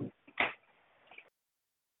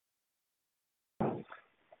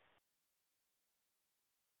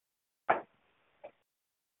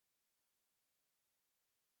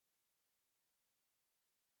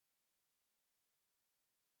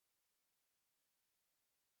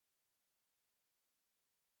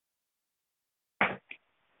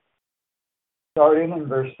 Starting in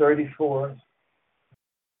verse 34.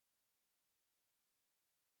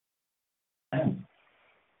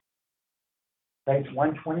 Page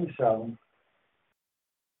 127.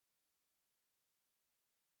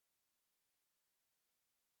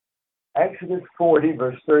 Exodus 40,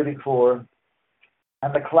 verse 34.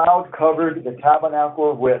 And the cloud covered the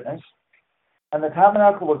tabernacle of witness, and the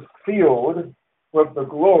tabernacle was filled with the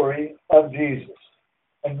glory of Jesus.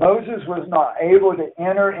 And Moses was not able to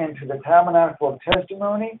enter into the tabernacle of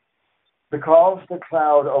testimony because the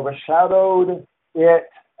cloud overshadowed it,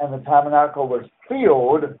 and the tabernacle was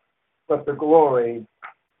filled with the glory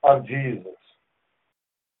of Jesus.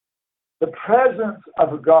 The presence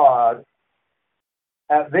of God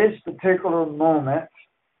at this particular moment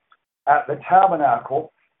at the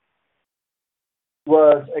tabernacle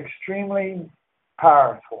was extremely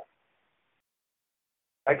powerful.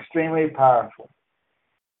 Extremely powerful.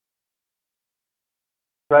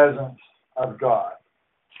 Presence of God.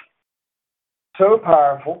 So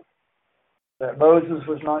powerful that Moses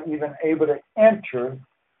was not even able to enter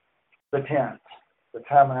the tent, the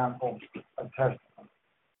tabernacle of testimony.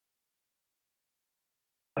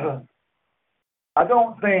 I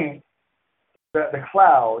don't think that the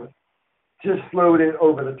cloud just floated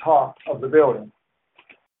over the top of the building.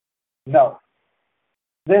 No.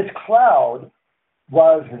 This cloud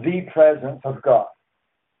was the presence of God.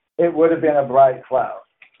 It would have been a bright cloud.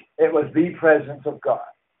 It was the presence of God.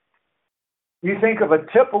 You think of a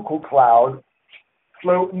typical cloud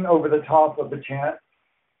floating over the top of the tent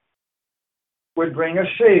would bring a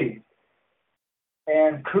shade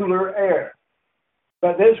and cooler air.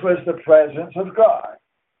 But this was the presence of God.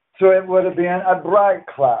 So it would have been a bright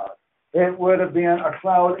cloud. It would have been a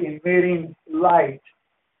cloud emitting light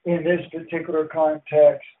in this particular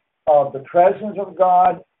context of the presence of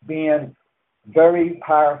God being very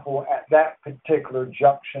powerful at that particular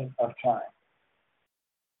junction of time.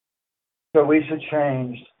 So we should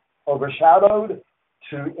change overshadowed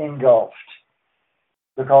to engulfed,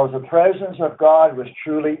 because the presence of God was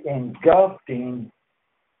truly engulfing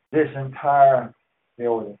this entire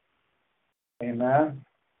building. Amen?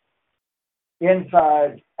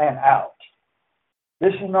 Inside and out.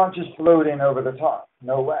 This is not just floating over the top.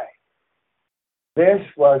 No way. This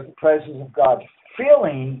was the presence of God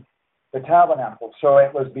filling the tabernacle, so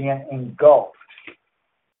it was being engulfed.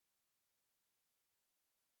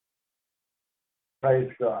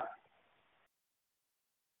 Praise God.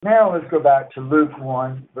 Now let's go back to Luke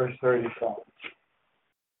 1, verse 35.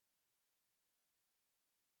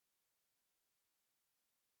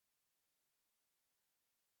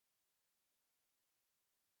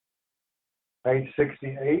 Page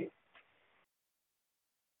 68.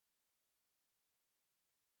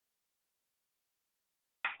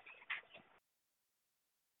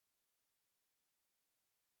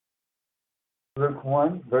 Luke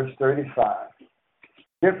 1, verse 35.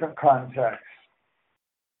 Different context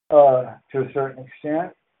to a certain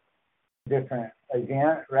extent. Different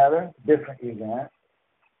event.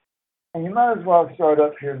 And you might as well start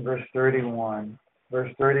up here in verse 31.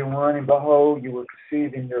 Verse 31, and behold, you will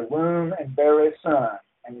conceive in your womb and bear a son,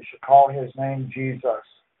 and you shall call his name Jesus.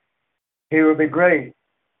 He will be great,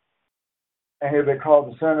 and he will be called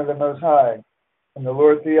the Son of the Most High. And the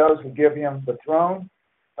Lord Theos will give him the throne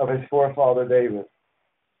of his forefather David.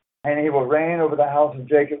 And he will reign over the house of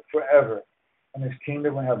Jacob forever, and his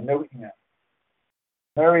kingdom will have no end.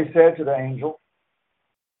 Mary said to the angel,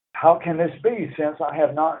 how can this be, since I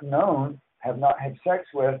have not had sex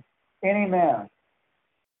with any man?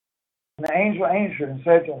 And the angel answered and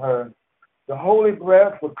said to her, the Holy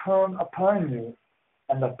breath will come upon you,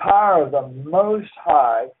 and the power of the Most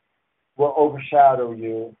High will overshadow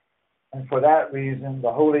you. And for that reason,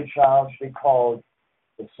 the Holy Child should be called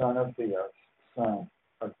the Son of Theos, Son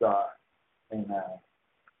of God. Amen.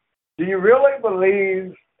 Do you really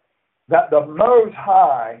believe that the Most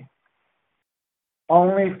High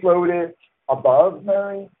only floated above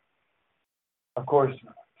Mary? Of course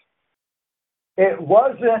not. It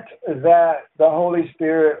wasn't that the Holy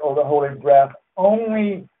Spirit or the Holy Breath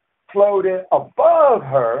only floated above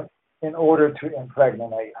her in order to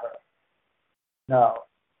impregnate her. No.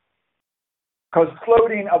 Because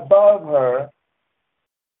floating above her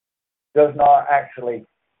does not actually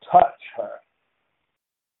touch her.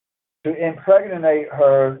 To impregnate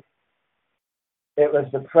her, it was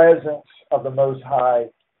the presence of the Most High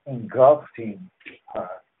engulfing her.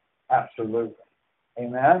 Absolutely.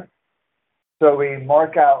 Amen? So we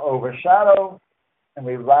mark out overshadow, and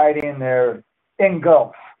we write in there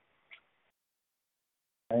engulf.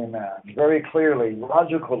 Amen. Very clearly,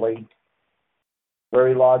 logically,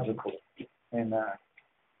 very logically. Amen.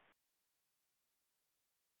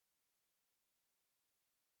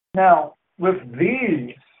 Now, with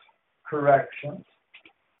these corrections,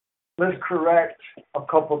 let's correct a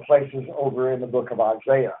couple of places over in the book of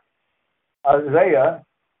Isaiah. Isaiah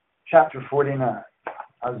chapter 49.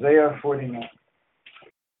 Isaiah 49.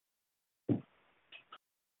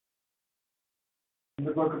 In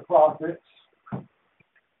the book of prophets,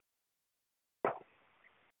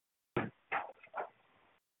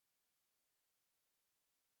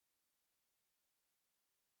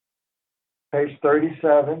 page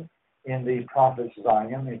 37 in the Prophet's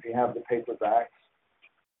Zion, if you have the paperbacks.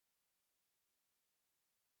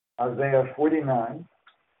 Isaiah 49.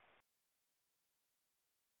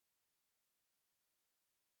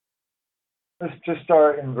 Let's just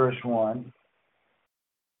start in verse 1.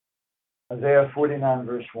 Isaiah 49,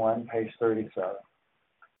 verse 1, page 37.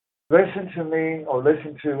 Listen to me, or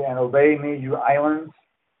listen to and obey me, you islands.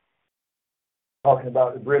 Talking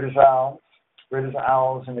about the British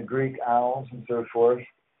Isles and the Greek Isles and so forth.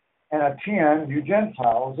 And attend, you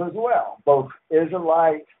Gentiles as well. Both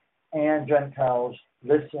Israelites and Gentiles,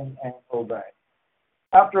 listen and obey.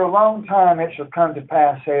 After a long time it shall come to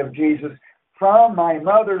pass, saith Jesus, from my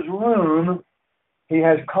mother's womb he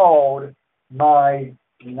has called my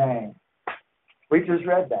name. We just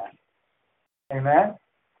read that. Amen?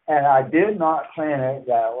 And I did not plan it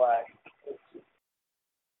that way.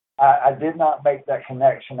 I did not make that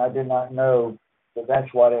connection. I did not know that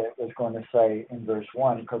that's what it was going to say in verse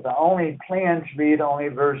 1, because I only planned to read only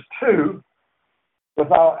verse 2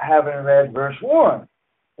 without having read verse 1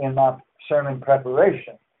 in my sermon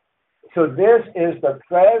preparation. So this is the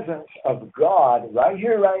presence of God right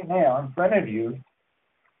here, right now, in front of you,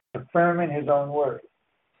 affirming his own word.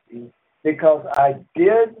 Because I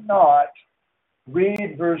did not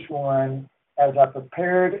read verse 1 as I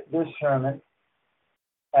prepared this sermon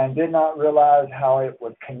and did not realize how it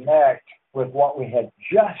would connect with what we had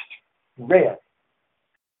just read.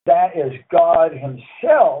 That is God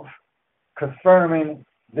himself confirming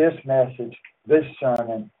this message, this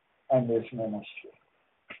sermon, and this ministry.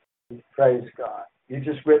 Praise God. You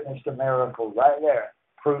just witnessed a miracle right there.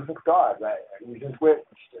 Proof of God right there. You just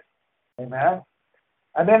witnessed it. Amen?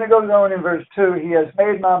 And then it goes on in verse 2, he has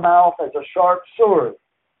made my mouth as a sharp sword,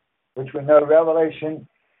 which we know Revelation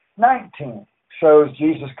 19 shows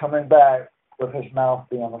Jesus coming back with his mouth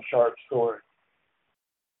being a sharp sword.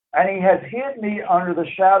 And he has hid me under the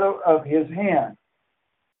shadow of his hand.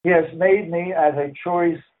 He has made me as a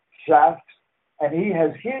choice shaft, and he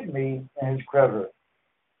has hid me in his quiver.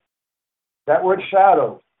 That word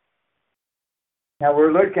shadow. Now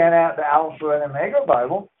we're looking at the Alpha and Omega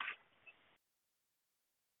Bible.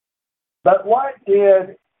 But what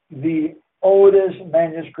did the oldest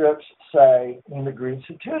manuscripts say in the Greek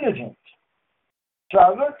Septuagint? So I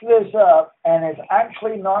looked this up, and it's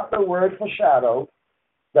actually not the word for shadow,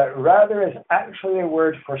 but rather it's actually a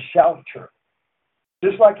word for shelter.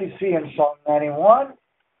 Just like you see in Psalm 91,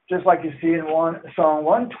 just like you see in Psalm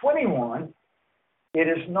 121, it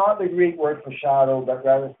is not the Greek word for shadow, but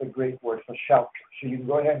rather it's the Greek word for shelter. So you can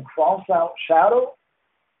go ahead and cross out shadow,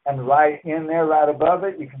 and right in there, right above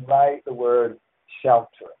it, you can write the word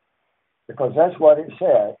shelter, because that's what it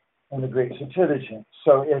said in the Greek Septuagint.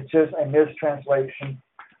 So it's just a mistranslation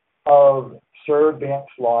of Sir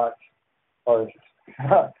Lancelot, or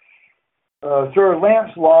Sir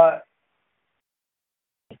Lancelot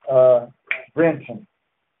Brenton.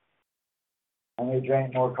 I need to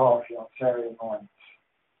drink more coffee on Saturday mornings.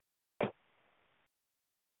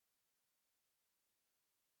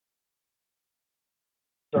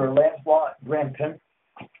 Sir Lancelot Brenton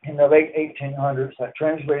in the late 1800s that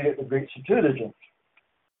translated the Greek Septuagint.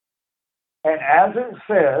 And as it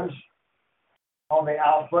says on the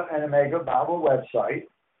Alpha and Omega Bible website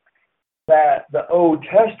that the Old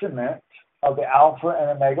Testament of the Alpha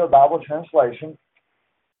and Omega Bible translation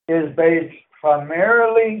is based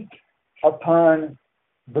primarily upon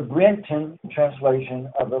the Brenton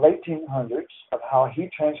translation of the late 1800s of how he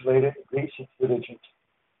translated Greek Septuagint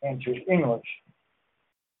into English.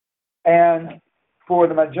 And for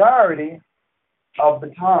the majority of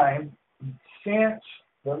the time since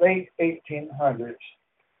the late 1800s,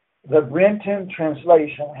 the Brenton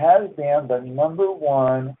translation has been the number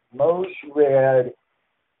one most read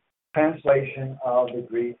translation of the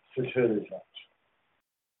Greek Septuagint.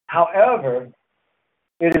 However,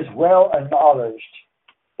 it is well acknowledged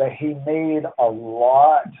that he made a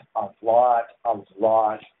lot of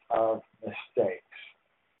mistakes.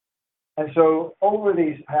 And so over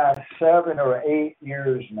these past 7 or 8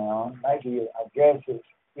 years now, maybe I guess it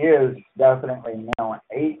is definitely now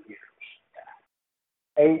 8 years.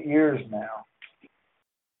 8 years now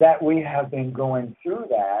that we have been going through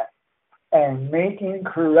that and making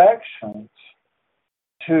corrections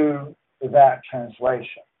to that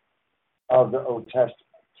translation of the Old Testament.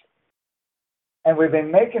 And we've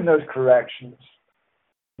been making those corrections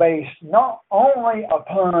based not only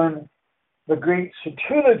upon the Greek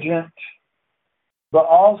Septuagint, but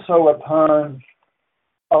also upon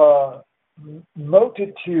a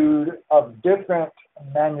multitude of different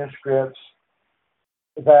manuscripts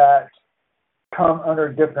that come under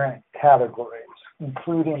different categories,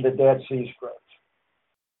 including the Dead Sea Scrolls.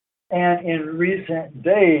 And in recent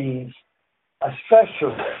days,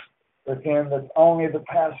 especially within only the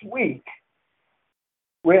past week,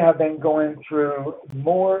 we have been going through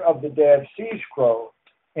more of the Dead Sea Scroll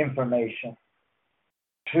information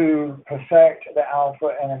to perfect the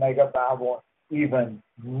Alpha and Omega Bible even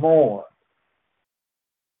more.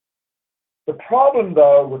 The problem,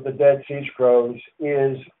 though, with the Dead Sea Scrolls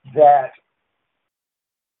is that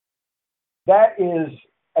is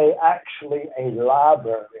actually a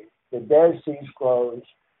library. The Dead Sea Scrolls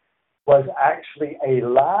was actually a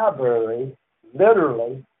library,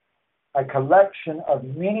 literally, a collection of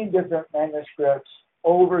many different manuscripts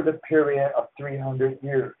over the period of 300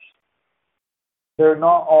 years. They're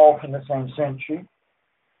not all from the same century.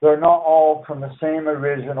 They're not all from the same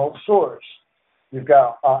original source. You've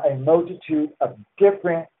got a multitude of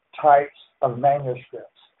different types of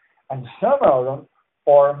manuscripts, and some of them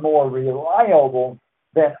are more reliable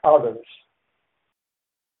than others.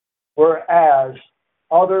 Whereas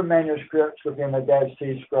other manuscripts within the Dead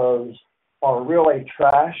Sea Scrolls are really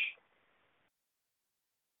trash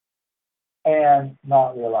and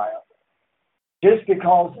not reliable. Just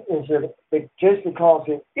because it is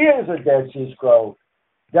a Dead Sea Scroll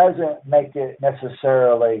doesn't make it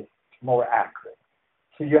necessarily more accurate.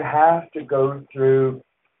 So you have to go through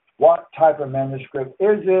what type of manuscript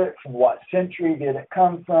is it, from what century did it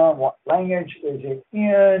come from, what language is it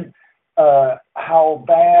in, how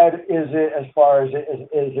bad is it as far as is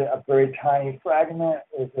it a very tiny fragment,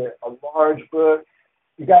 is it a large book?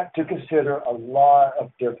 You got to consider a lot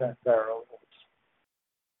of different variables.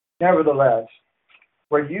 Nevertheless,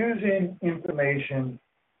 we're using information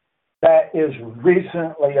that is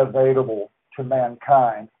recently available to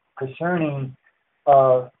mankind concerning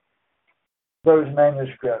those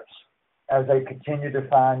manuscripts as they continue to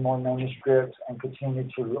find more manuscripts and continue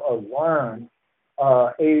to learn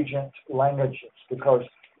ancient languages, because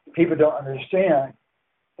people don't understand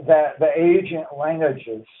that the ancient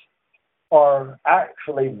languages are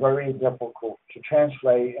actually very difficult to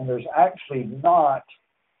translate, and there's actually not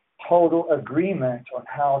total agreement on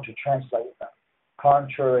how to translate them,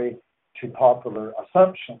 contrary to popular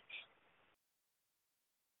assumptions.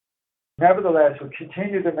 Nevertheless, we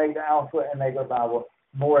continue to make the Alpha and Omega Bible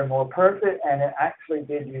more and more perfect, and it actually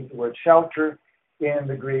did use the word shelter in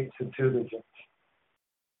the Greek Septuagint.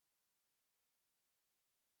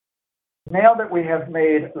 Now that we have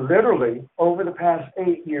made literally, over the past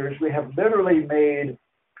 8 years, we have literally made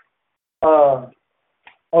over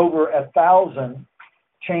 1,000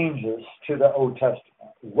 changes to the Old Testament,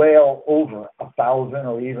 well over 1,000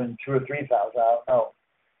 or even 2,000 or 3,000. I don't know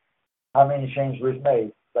how many changes we've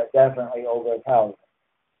made, but definitely over 1,000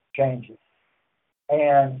 changes.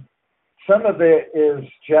 And some of it is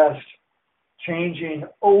just changing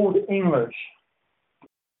Old English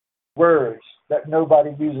words that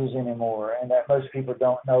nobody uses anymore and that most people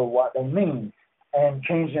don't know what they mean, and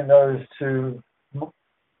changing those to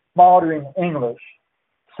modern English,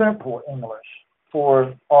 simple English,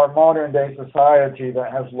 for our modern day society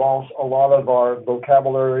that has lost a lot of our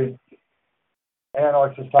vocabulary, and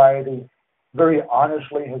our society very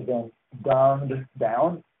honestly has been dumbed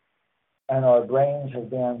down, and our brains have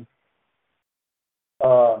been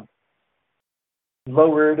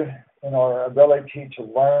lowered in our ability to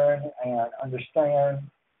learn and understand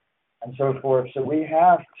and so forth. So we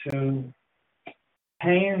have to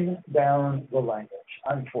tame down the language,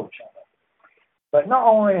 unfortunately. But not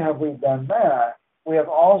only have we done that, we have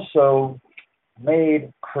also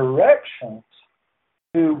made corrections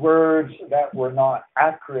to words that were not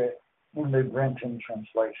accurate in the Brenton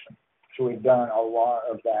translation. So we've done a lot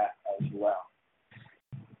of that as well.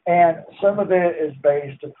 And some of it is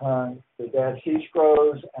based upon the Dead Sea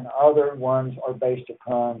Scrolls, and other ones are based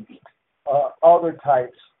upon other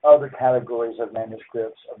types, other categories of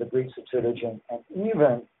manuscripts of the Greek Septuagint, and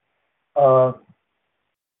even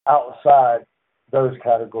outside those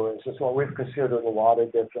categories. That's what we've considered a lot of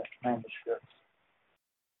different manuscripts.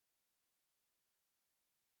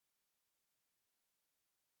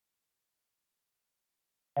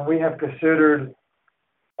 And we have considered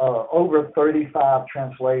over 35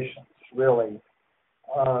 translations, really.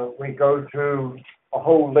 We go through a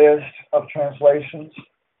whole list of translations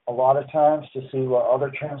a lot of times to see what other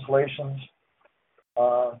translations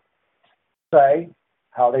say,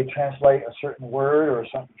 how they translate a certain word or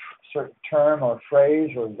some certain term or phrase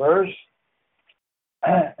or verse.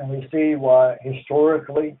 And we see what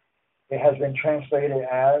historically it has been translated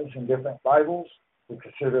as in different Bibles. We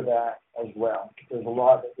consider that as well. There's a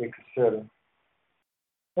lot that we consider.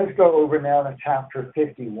 Let's go over now to chapter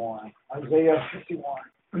 51, Isaiah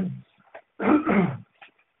 51.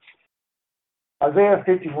 Isaiah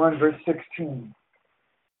 51, verse 16.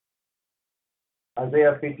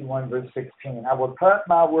 Isaiah 51, verse 16. I will put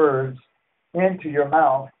my words into your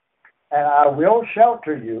mouth, and I will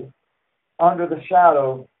shelter you under the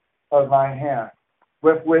shadow of my hand,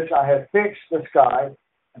 with which I have fixed the sky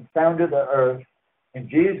and founded the earth. And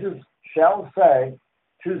Jesus shall say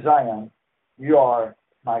to Zion, you are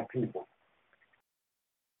my people.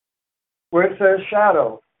 Where it says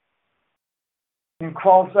shadow, you can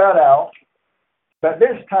cross that out, but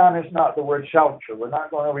this time it's not the word shelter. We're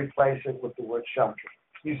not going to replace it with the word shelter.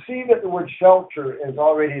 You see that the word shelter is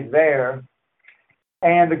already there,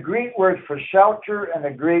 and the Greek word for shelter and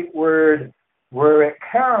the Greek word where it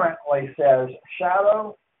currently says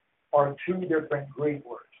shadow are two different Greek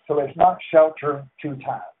words. So it's not shelter two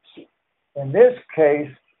times. In this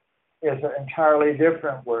case, it's an entirely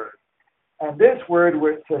different word. And this word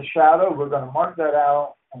where it says shadow, we're going to mark that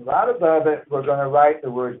out. And right above it, we're going to write the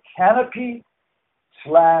word canopy /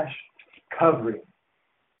 covering.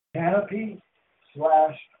 Canopy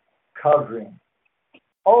 / covering.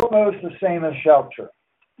 Almost the same as shelter.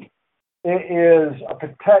 It is a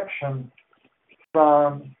protection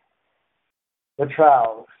from the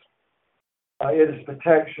trials. It is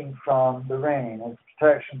protection from the rain. It's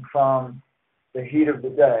protection from the heat of the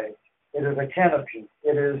day. It is a canopy.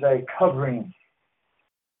 It is a covering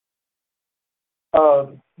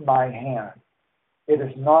of my hand. It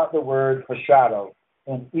is not the word for shadow.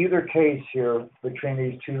 In either case here, between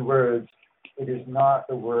these two words, it is not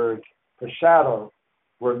the word for shadow.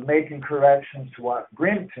 We're making corrections to what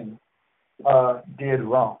Brenton did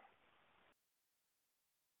wrong.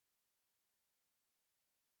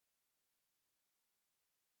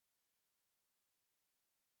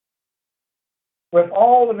 With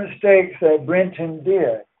all the mistakes that Brenton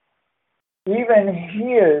did, even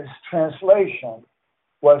his translation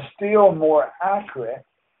was still more accurate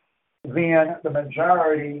than the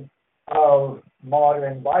majority of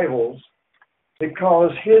modern Bibles,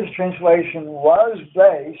 because his translation was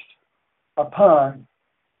based upon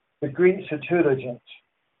the Greek Septuagint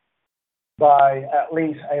by at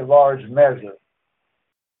least a large measure.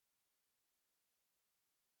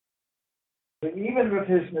 But even with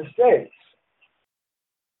his mistakes,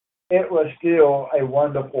 it was still a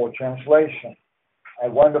wonderful translation, a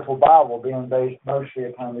wonderful Bible being based mostly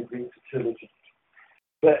upon the Greek Septuagint.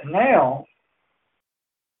 But now,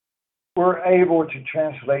 we're able to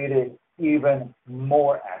translate it even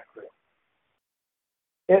more accurate.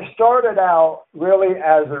 It started out really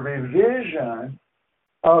as a revision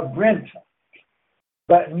of Brenton,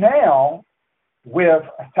 but now, with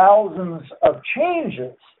thousands of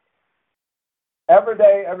changes, every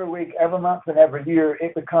day, every week, every month, and every year,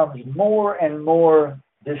 it becomes more and more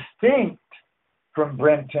distinct from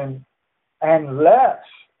Brenton and less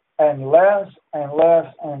and less and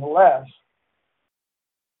less and less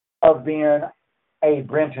of being a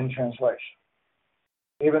Brenton translation.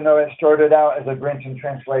 Even though it started out as a Brenton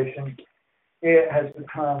translation, it has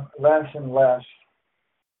become less and less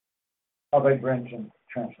of a Brenton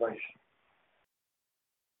translation.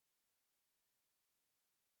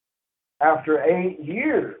 After 8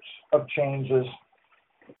 years of changes,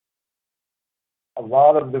 a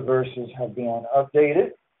lot of the verses have been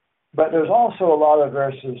updated, but there's also a lot of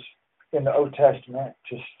verses in the Old Testament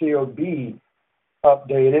to still be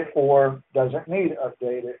updated, or does it need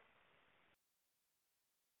updated?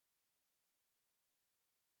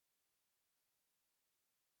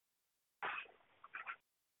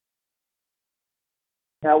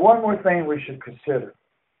 Now, one more thing we should consider,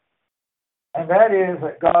 and that is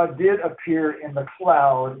that God did appear in the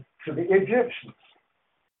cloud to the Egyptians.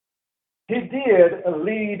 He did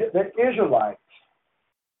lead the Israelites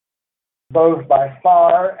both by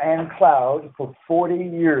fire and cloud for 40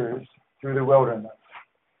 years through the wilderness.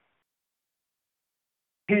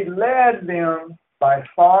 He led them by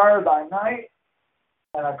fire by night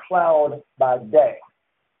and a cloud by day.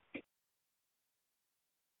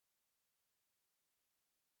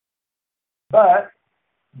 But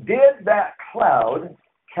did that cloud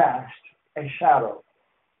cast a shadow?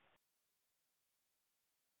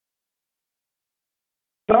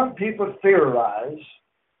 Some people theorize,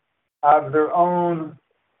 out of their own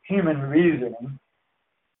human reasoning,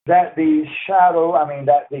 that the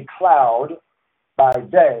cloud by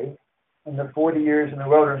day in the 40 years in the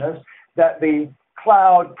wilderness, that the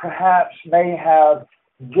cloud perhaps may have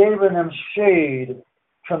given them shade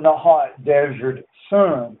from the hot desert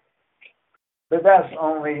sun. But that's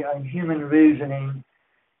only a human reasoning.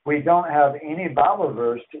 We don't have any Bible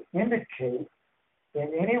verse to indicate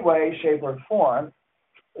in any way, shape, or form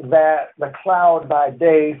that the cloud by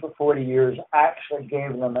day for 40 years actually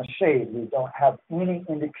gave them a shade. We don't have any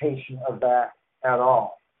indication of that at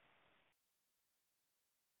all.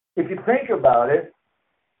 If you think about it,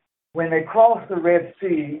 when they crossed the Red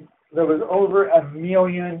Sea, there was over 1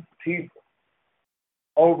 million people.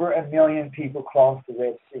 Over 1 million people crossed the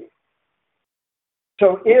Red Sea.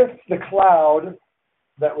 So if the cloud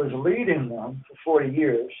that was leading them for 40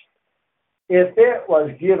 years, if it was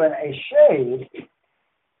given a shade,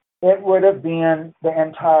 it would have been the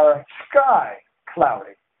entire sky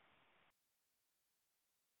cloudy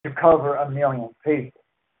to cover 1 million people.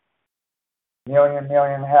 1 million, 1.5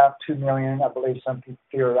 million, 2 million, I believe some people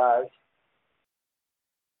theorize.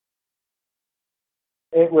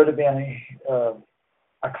 It would have been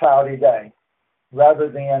a cloudy day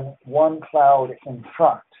rather than one cloud in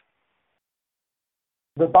front.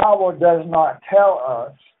 The Bible does not tell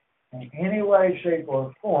us in any way, shape,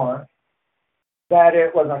 or form that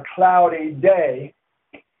it was a cloudy day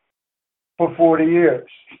for 40 years,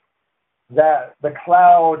 that the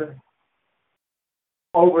cloud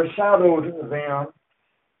overshadowed them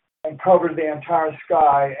and covered the entire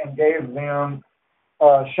sky and gave them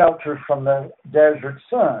shelter from the desert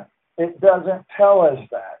sun. It doesn't tell us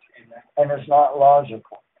that, and it's not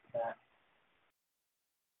logical.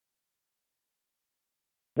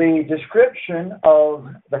 The description of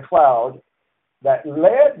the cloud that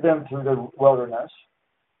led them through the wilderness,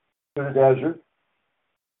 through the desert,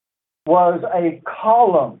 was a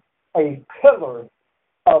column, a pillar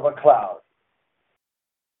of a cloud.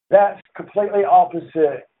 That's completely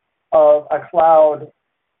opposite of a cloud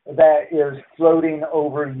that is floating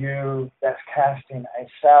over you, that's casting a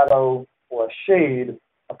shadow or a shade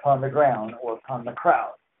upon the ground or upon the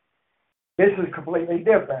crowd. This is completely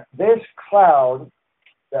different. This cloud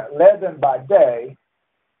that led them by day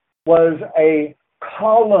was a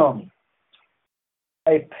column,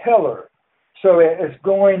 a pillar. So it is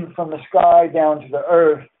going from the sky down to the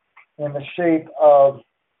earth in the shape of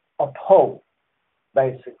a pole,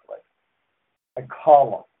 basically, a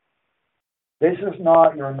column. This is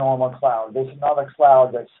not your normal cloud. This is not a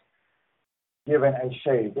cloud that's given a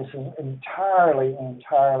shade. This is an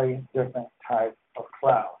entirely different type of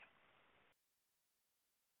cloud.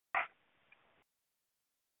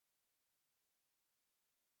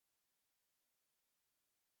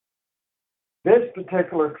 This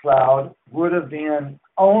particular cloud would have been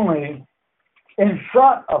only in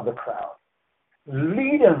front of the crowd,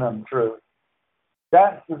 leading them through.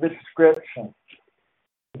 That's the description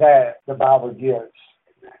that the Bible gives.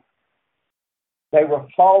 They were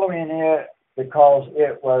following it because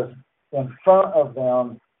it was in front of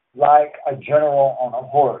them like a general on a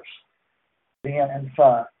horse being in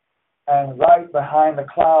front. And right behind the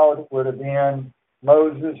cloud would have been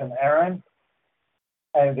Moses and Aaron.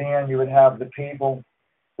 And then you would have the people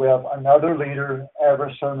with another leader,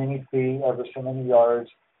 ever so many feet, ever so many yards,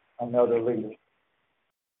 another leader.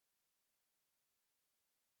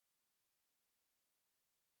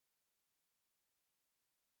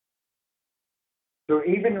 So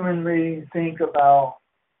even when we think about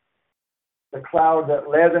the cloud that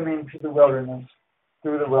led them into the wilderness,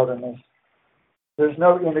 through the wilderness, there's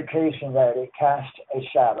no indication that it cast a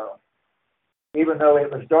shadow. Even though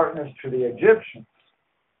it was darkness to the Egyptians,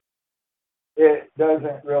 it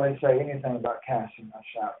doesn't really say anything about casting a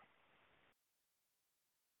shadow.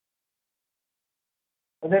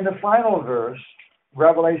 And then the final verse,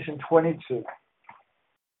 Revelation 22.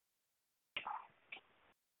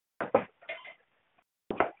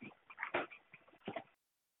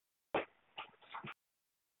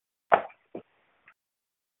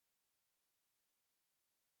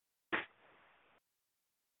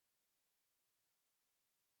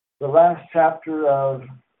 The last chapter of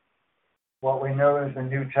what we know as the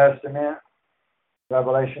New Testament,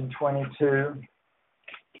 Revelation 22,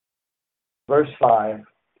 verse 5.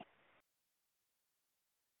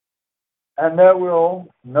 And there will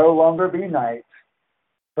no longer be night,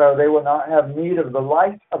 so they will not have need of the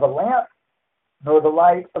light of a lamp, nor the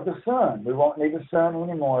light of the sun. We won't need the sun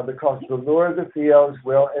anymore, because the Lord of the fields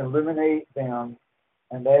will illuminate them,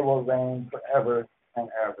 and they will reign forever and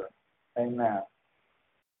ever. Amen.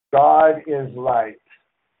 God is light,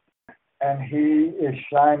 and He is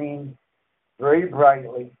shining very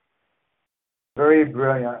brightly, very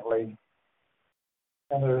brilliantly,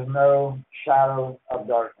 and there is no shadow of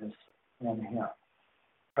darkness in Him.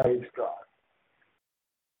 Praise God.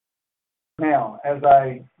 Now, as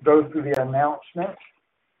I go through the announcement,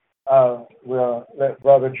 we'll let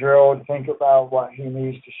Brother Gerald think about what he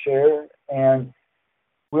needs to share, and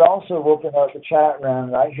we also open up the chat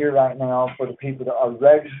room right here, right now, for the people that are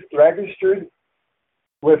registered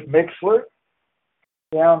with Mixlr,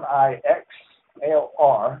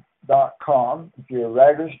 MIXLR.com. If you're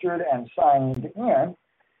registered and signed in,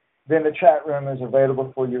 then the chat room is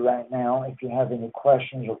available for you right now. If you have any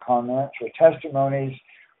questions or comments or testimonies,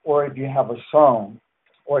 or if you have a song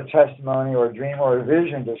or a testimony or a dream or a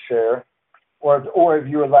vision to share, or if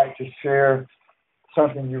you would like to share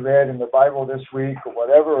something you read in the Bible this week or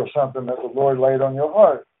whatever, or something that the Lord laid on your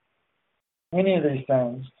heart. Any of these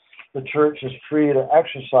things, the church is free to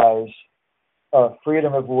exercise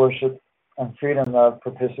freedom of worship and freedom of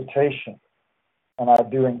participation. And I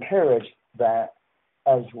do encourage that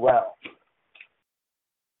as well.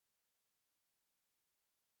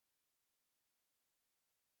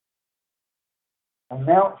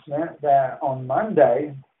 Announcement that on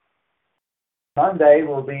Monday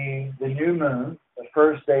will be the new moon, the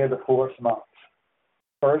first day of the fourth month.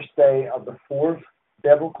 First day of the fourth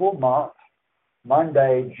biblical month,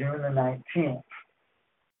 Monday, June the 19th.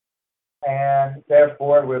 And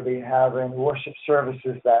therefore, we'll be having worship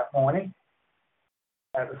services that morning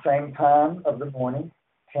at the same time of the morning,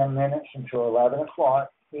 10 minutes until 11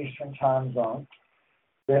 o'clock Eastern Time Zone.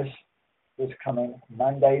 This is coming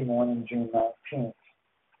Monday morning, June 19th.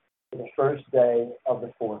 The first day of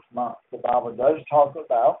the fourth month. The Bible does talk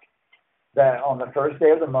about that on the first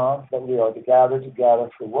day of the month that we are to gather together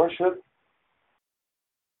for worship,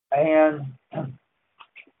 and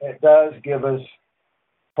it does give us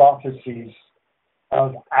prophecies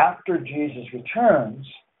of after Jesus returns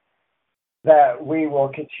that we will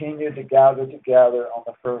continue to gather together on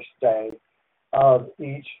the first day of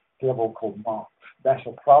each biblical month. That's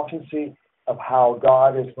a prophecy of how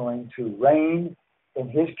God is going to reign in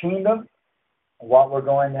His kingdom, what we're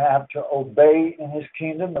going to have to obey in His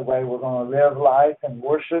kingdom, the way we're going to live life and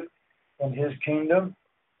worship in His kingdom,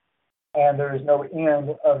 and there is no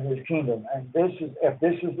end of His kingdom. And if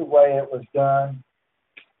this is the way it was done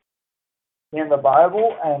in the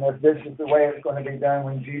Bible, and if this is the way it's going to be done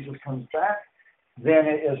when Jesus comes back, then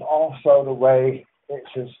it is also the way it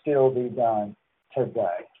should still be done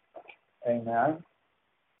today. Amen.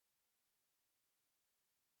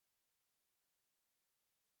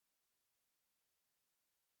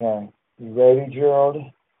 Okay. You ready, Gerald?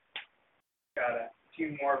 Got a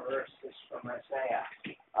few more verses from Isaiah.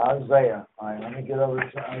 Isaiah. All right, let me get over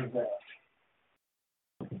to Isaiah.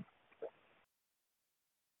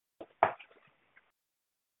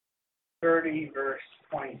 Verse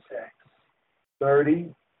 26.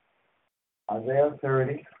 30. Isaiah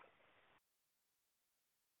 30.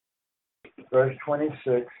 Verse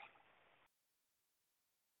 26.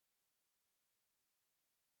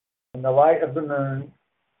 And the light of the moon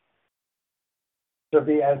shall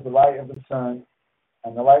be as the light of the sun,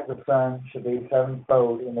 and the light of the sun shall be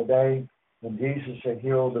sevenfold in the day when Jesus shall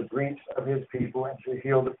heal the griefs of His people and shall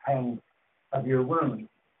heal the pain of your wounds.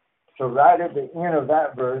 So right at the end of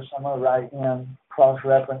that verse, I'm going to write in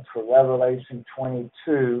cross-reference for Revelation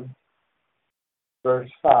 22, verse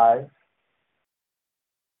 5.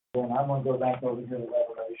 Then I'm going to go back over here to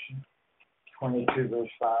Revelation 22, verse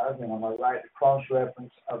 5, and I'm going to write the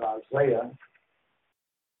cross-reference of Isaiah,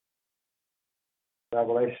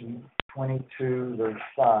 Revelation 22, verse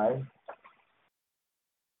 5.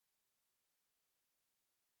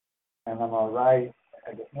 And I'm going to write,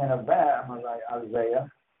 at the end of that, I'm going to write Isaiah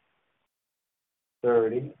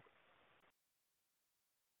 30,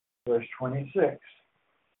 verse 26.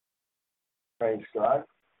 Praise God.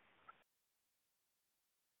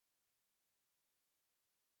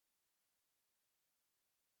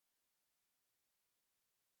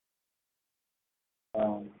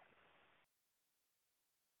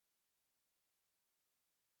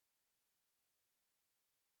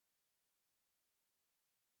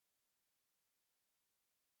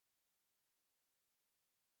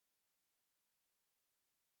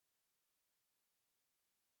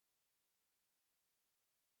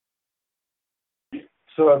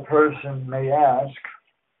 So a person may ask,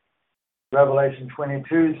 Revelation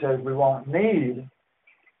 22 says we won't need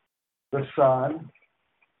the sun.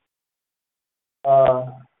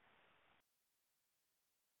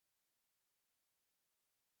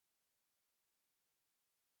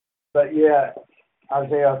 But yet,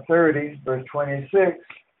 Isaiah 30, verse 26,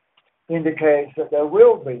 indicates that there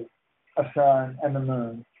will be a sun and the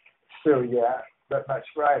moon still yet, but much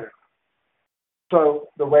brighter. So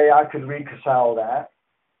the way I could reconcile that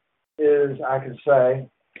is I could say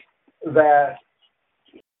that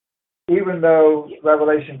even though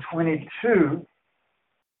Revelation 22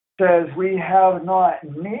 says we have not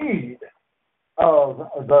need of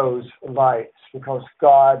those lights because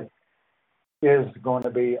God is going to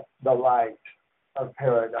be the light of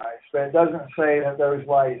paradise. But it doesn't say that those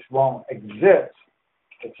lights won't exist.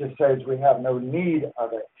 It just says we have no need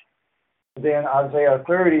of it. Then Isaiah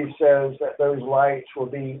 30 says that those lights will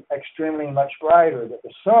be extremely much brighter, that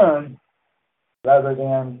the sun, rather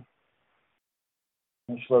than,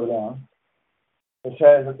 let me slow down, it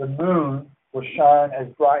says that the moon will shine as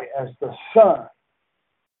bright as the sun,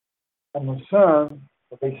 and the sun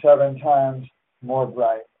will be 7 times more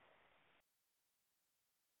bright.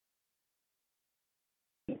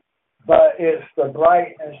 But it's the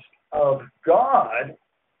brightness of God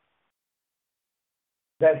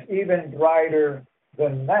that's even brighter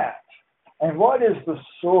than that. And what is the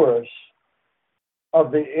source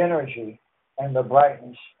of the energy and the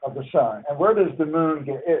brightness of the sun? And where does the moon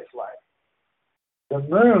get its light? The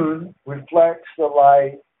moon reflects the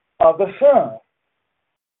light of the sun,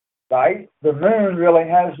 right? The moon really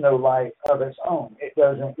has no light of its own. It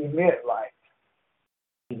doesn't emit light.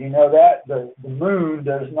 Did you know that? The moon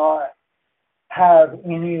does not have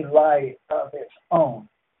any light of its own.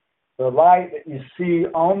 The light that you see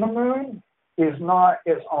on the moon is not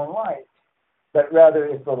its own light, but rather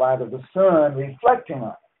it's the light of the sun reflecting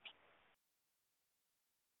on it.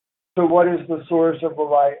 So what is the source of the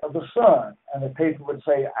light of the sun? And the people would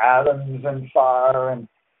say atoms and fire and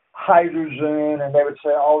hydrogen, and they would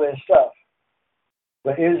say all this stuff.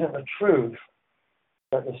 But isn't the truth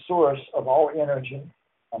that the source of all energy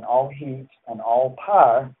and all heat and all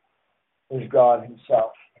power is God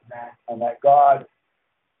himself? And that God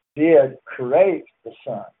did create the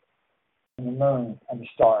sun and the moon and the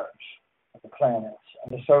stars and the planets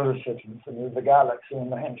and the solar systems and the galaxy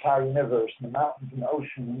and the entire universe and the mountains and the ocean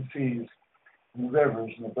and the seas and the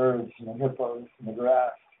rivers and the birds and the hippos and the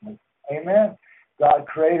grass. Amen? God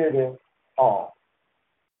created it all.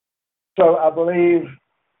 So I believe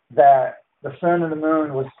that the sun and the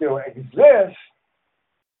moon will still exist,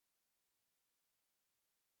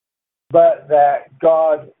 but that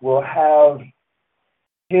God will have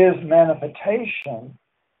his manifestation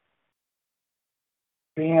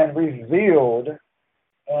being revealed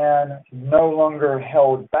and no longer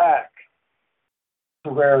held back,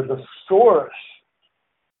 to where the source,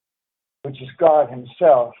 which is God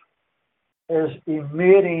himself, is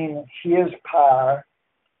emitting his power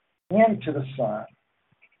into the sun,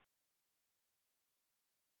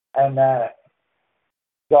 and that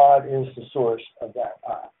God is the source of that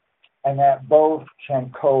power, and that both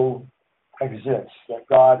can coexist, that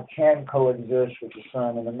God can coexist with the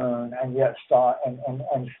sun and the moon, and yet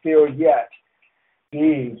and still yet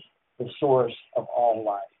be the source of all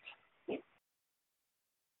light.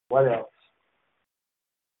 What else?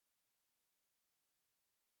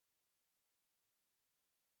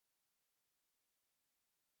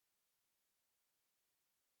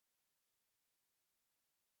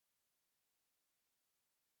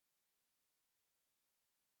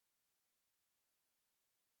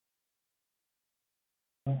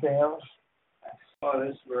 Anything else? Oh,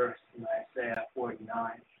 this verse in Isaiah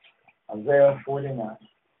 49. Isaiah 49.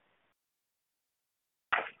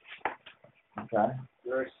 Okay.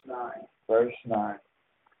 Verse 9. Verse 9.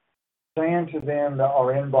 Saying to them that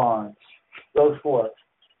are in bonds, go forth,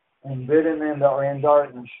 and bidding them that are in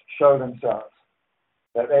darkness, show themselves,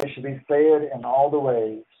 that they should be fed in all the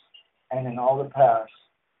ways, and in all the paths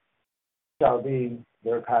shall be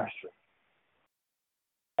their pasture.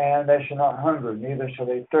 And they shall not hunger, neither shall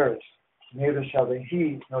they thirst, neither shall the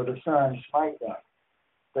heat nor the sun smite them.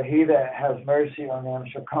 But he that has mercy on them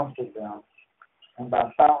shall comfort them, and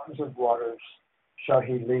by fountains of waters shall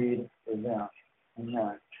he lead them.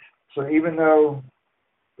 Amen. So even though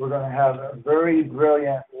we're going to have a very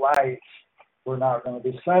brilliant light, we're not going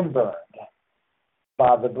to be sunburned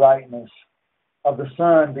by the brightness of the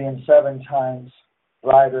sun being 7 times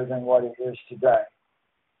brighter than what it is today.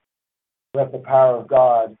 With the power of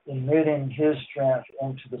God emitting his strength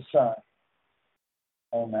into the sun.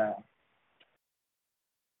 Amen.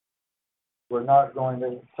 We're not going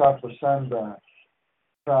to suffer sunburn.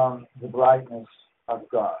 from the brightness of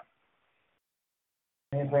God.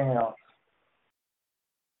 Anything else?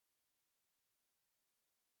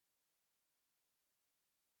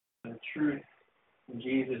 The truth in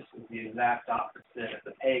Jesus is the exact opposite of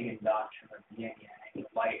the pagan doctrine of yin yang, the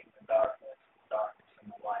light and the darkness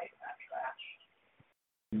and the light, and that trash.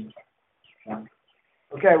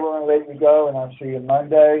 Okay, we're going to let you go, and I'll see you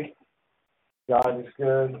Monday. God is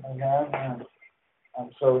good again, and I'm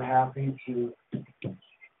so happy to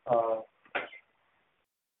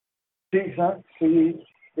see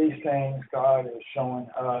these things God is showing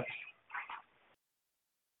us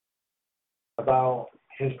about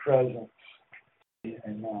His presence.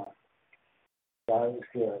 Amen. God is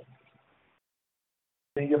good.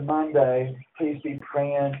 See you Monday. Please be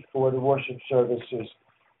praying for the worship services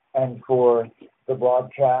and for the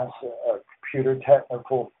broadcast, computer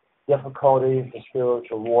technical difficulties, the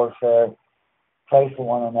spiritual warfare. Pray for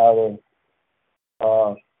one another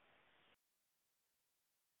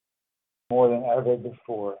more than ever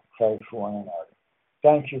before. Pray for one another.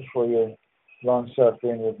 Thank you for your long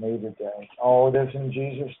suffering with me today. All this in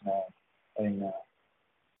Jesus' name. Amen.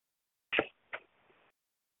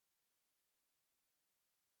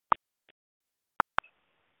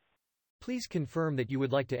 Please confirm that you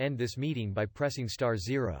would like to end this meeting by pressing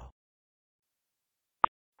 *0.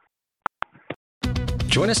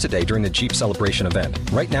 Join us today during the Jeep Celebration event.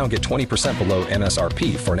 Right now, get 20% below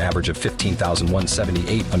MSRP for an average of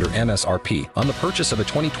 $15,178 under MSRP on the purchase of a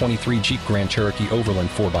 2023 Jeep Grand Cherokee Overland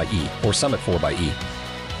 4xE or Summit 4xE.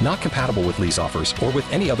 Not compatible with lease offers or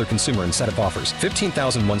with any other consumer incentive offers.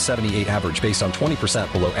 $15,178 average based on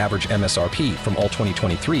 20% below average MSRP from all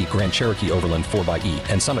 2023 Grand Cherokee Overland 4xE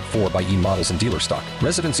and Summit 4xE models in dealer stock.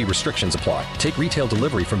 Residency restrictions apply. Take retail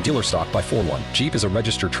delivery from dealer stock by 4/1. Jeep is a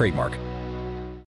registered trademark.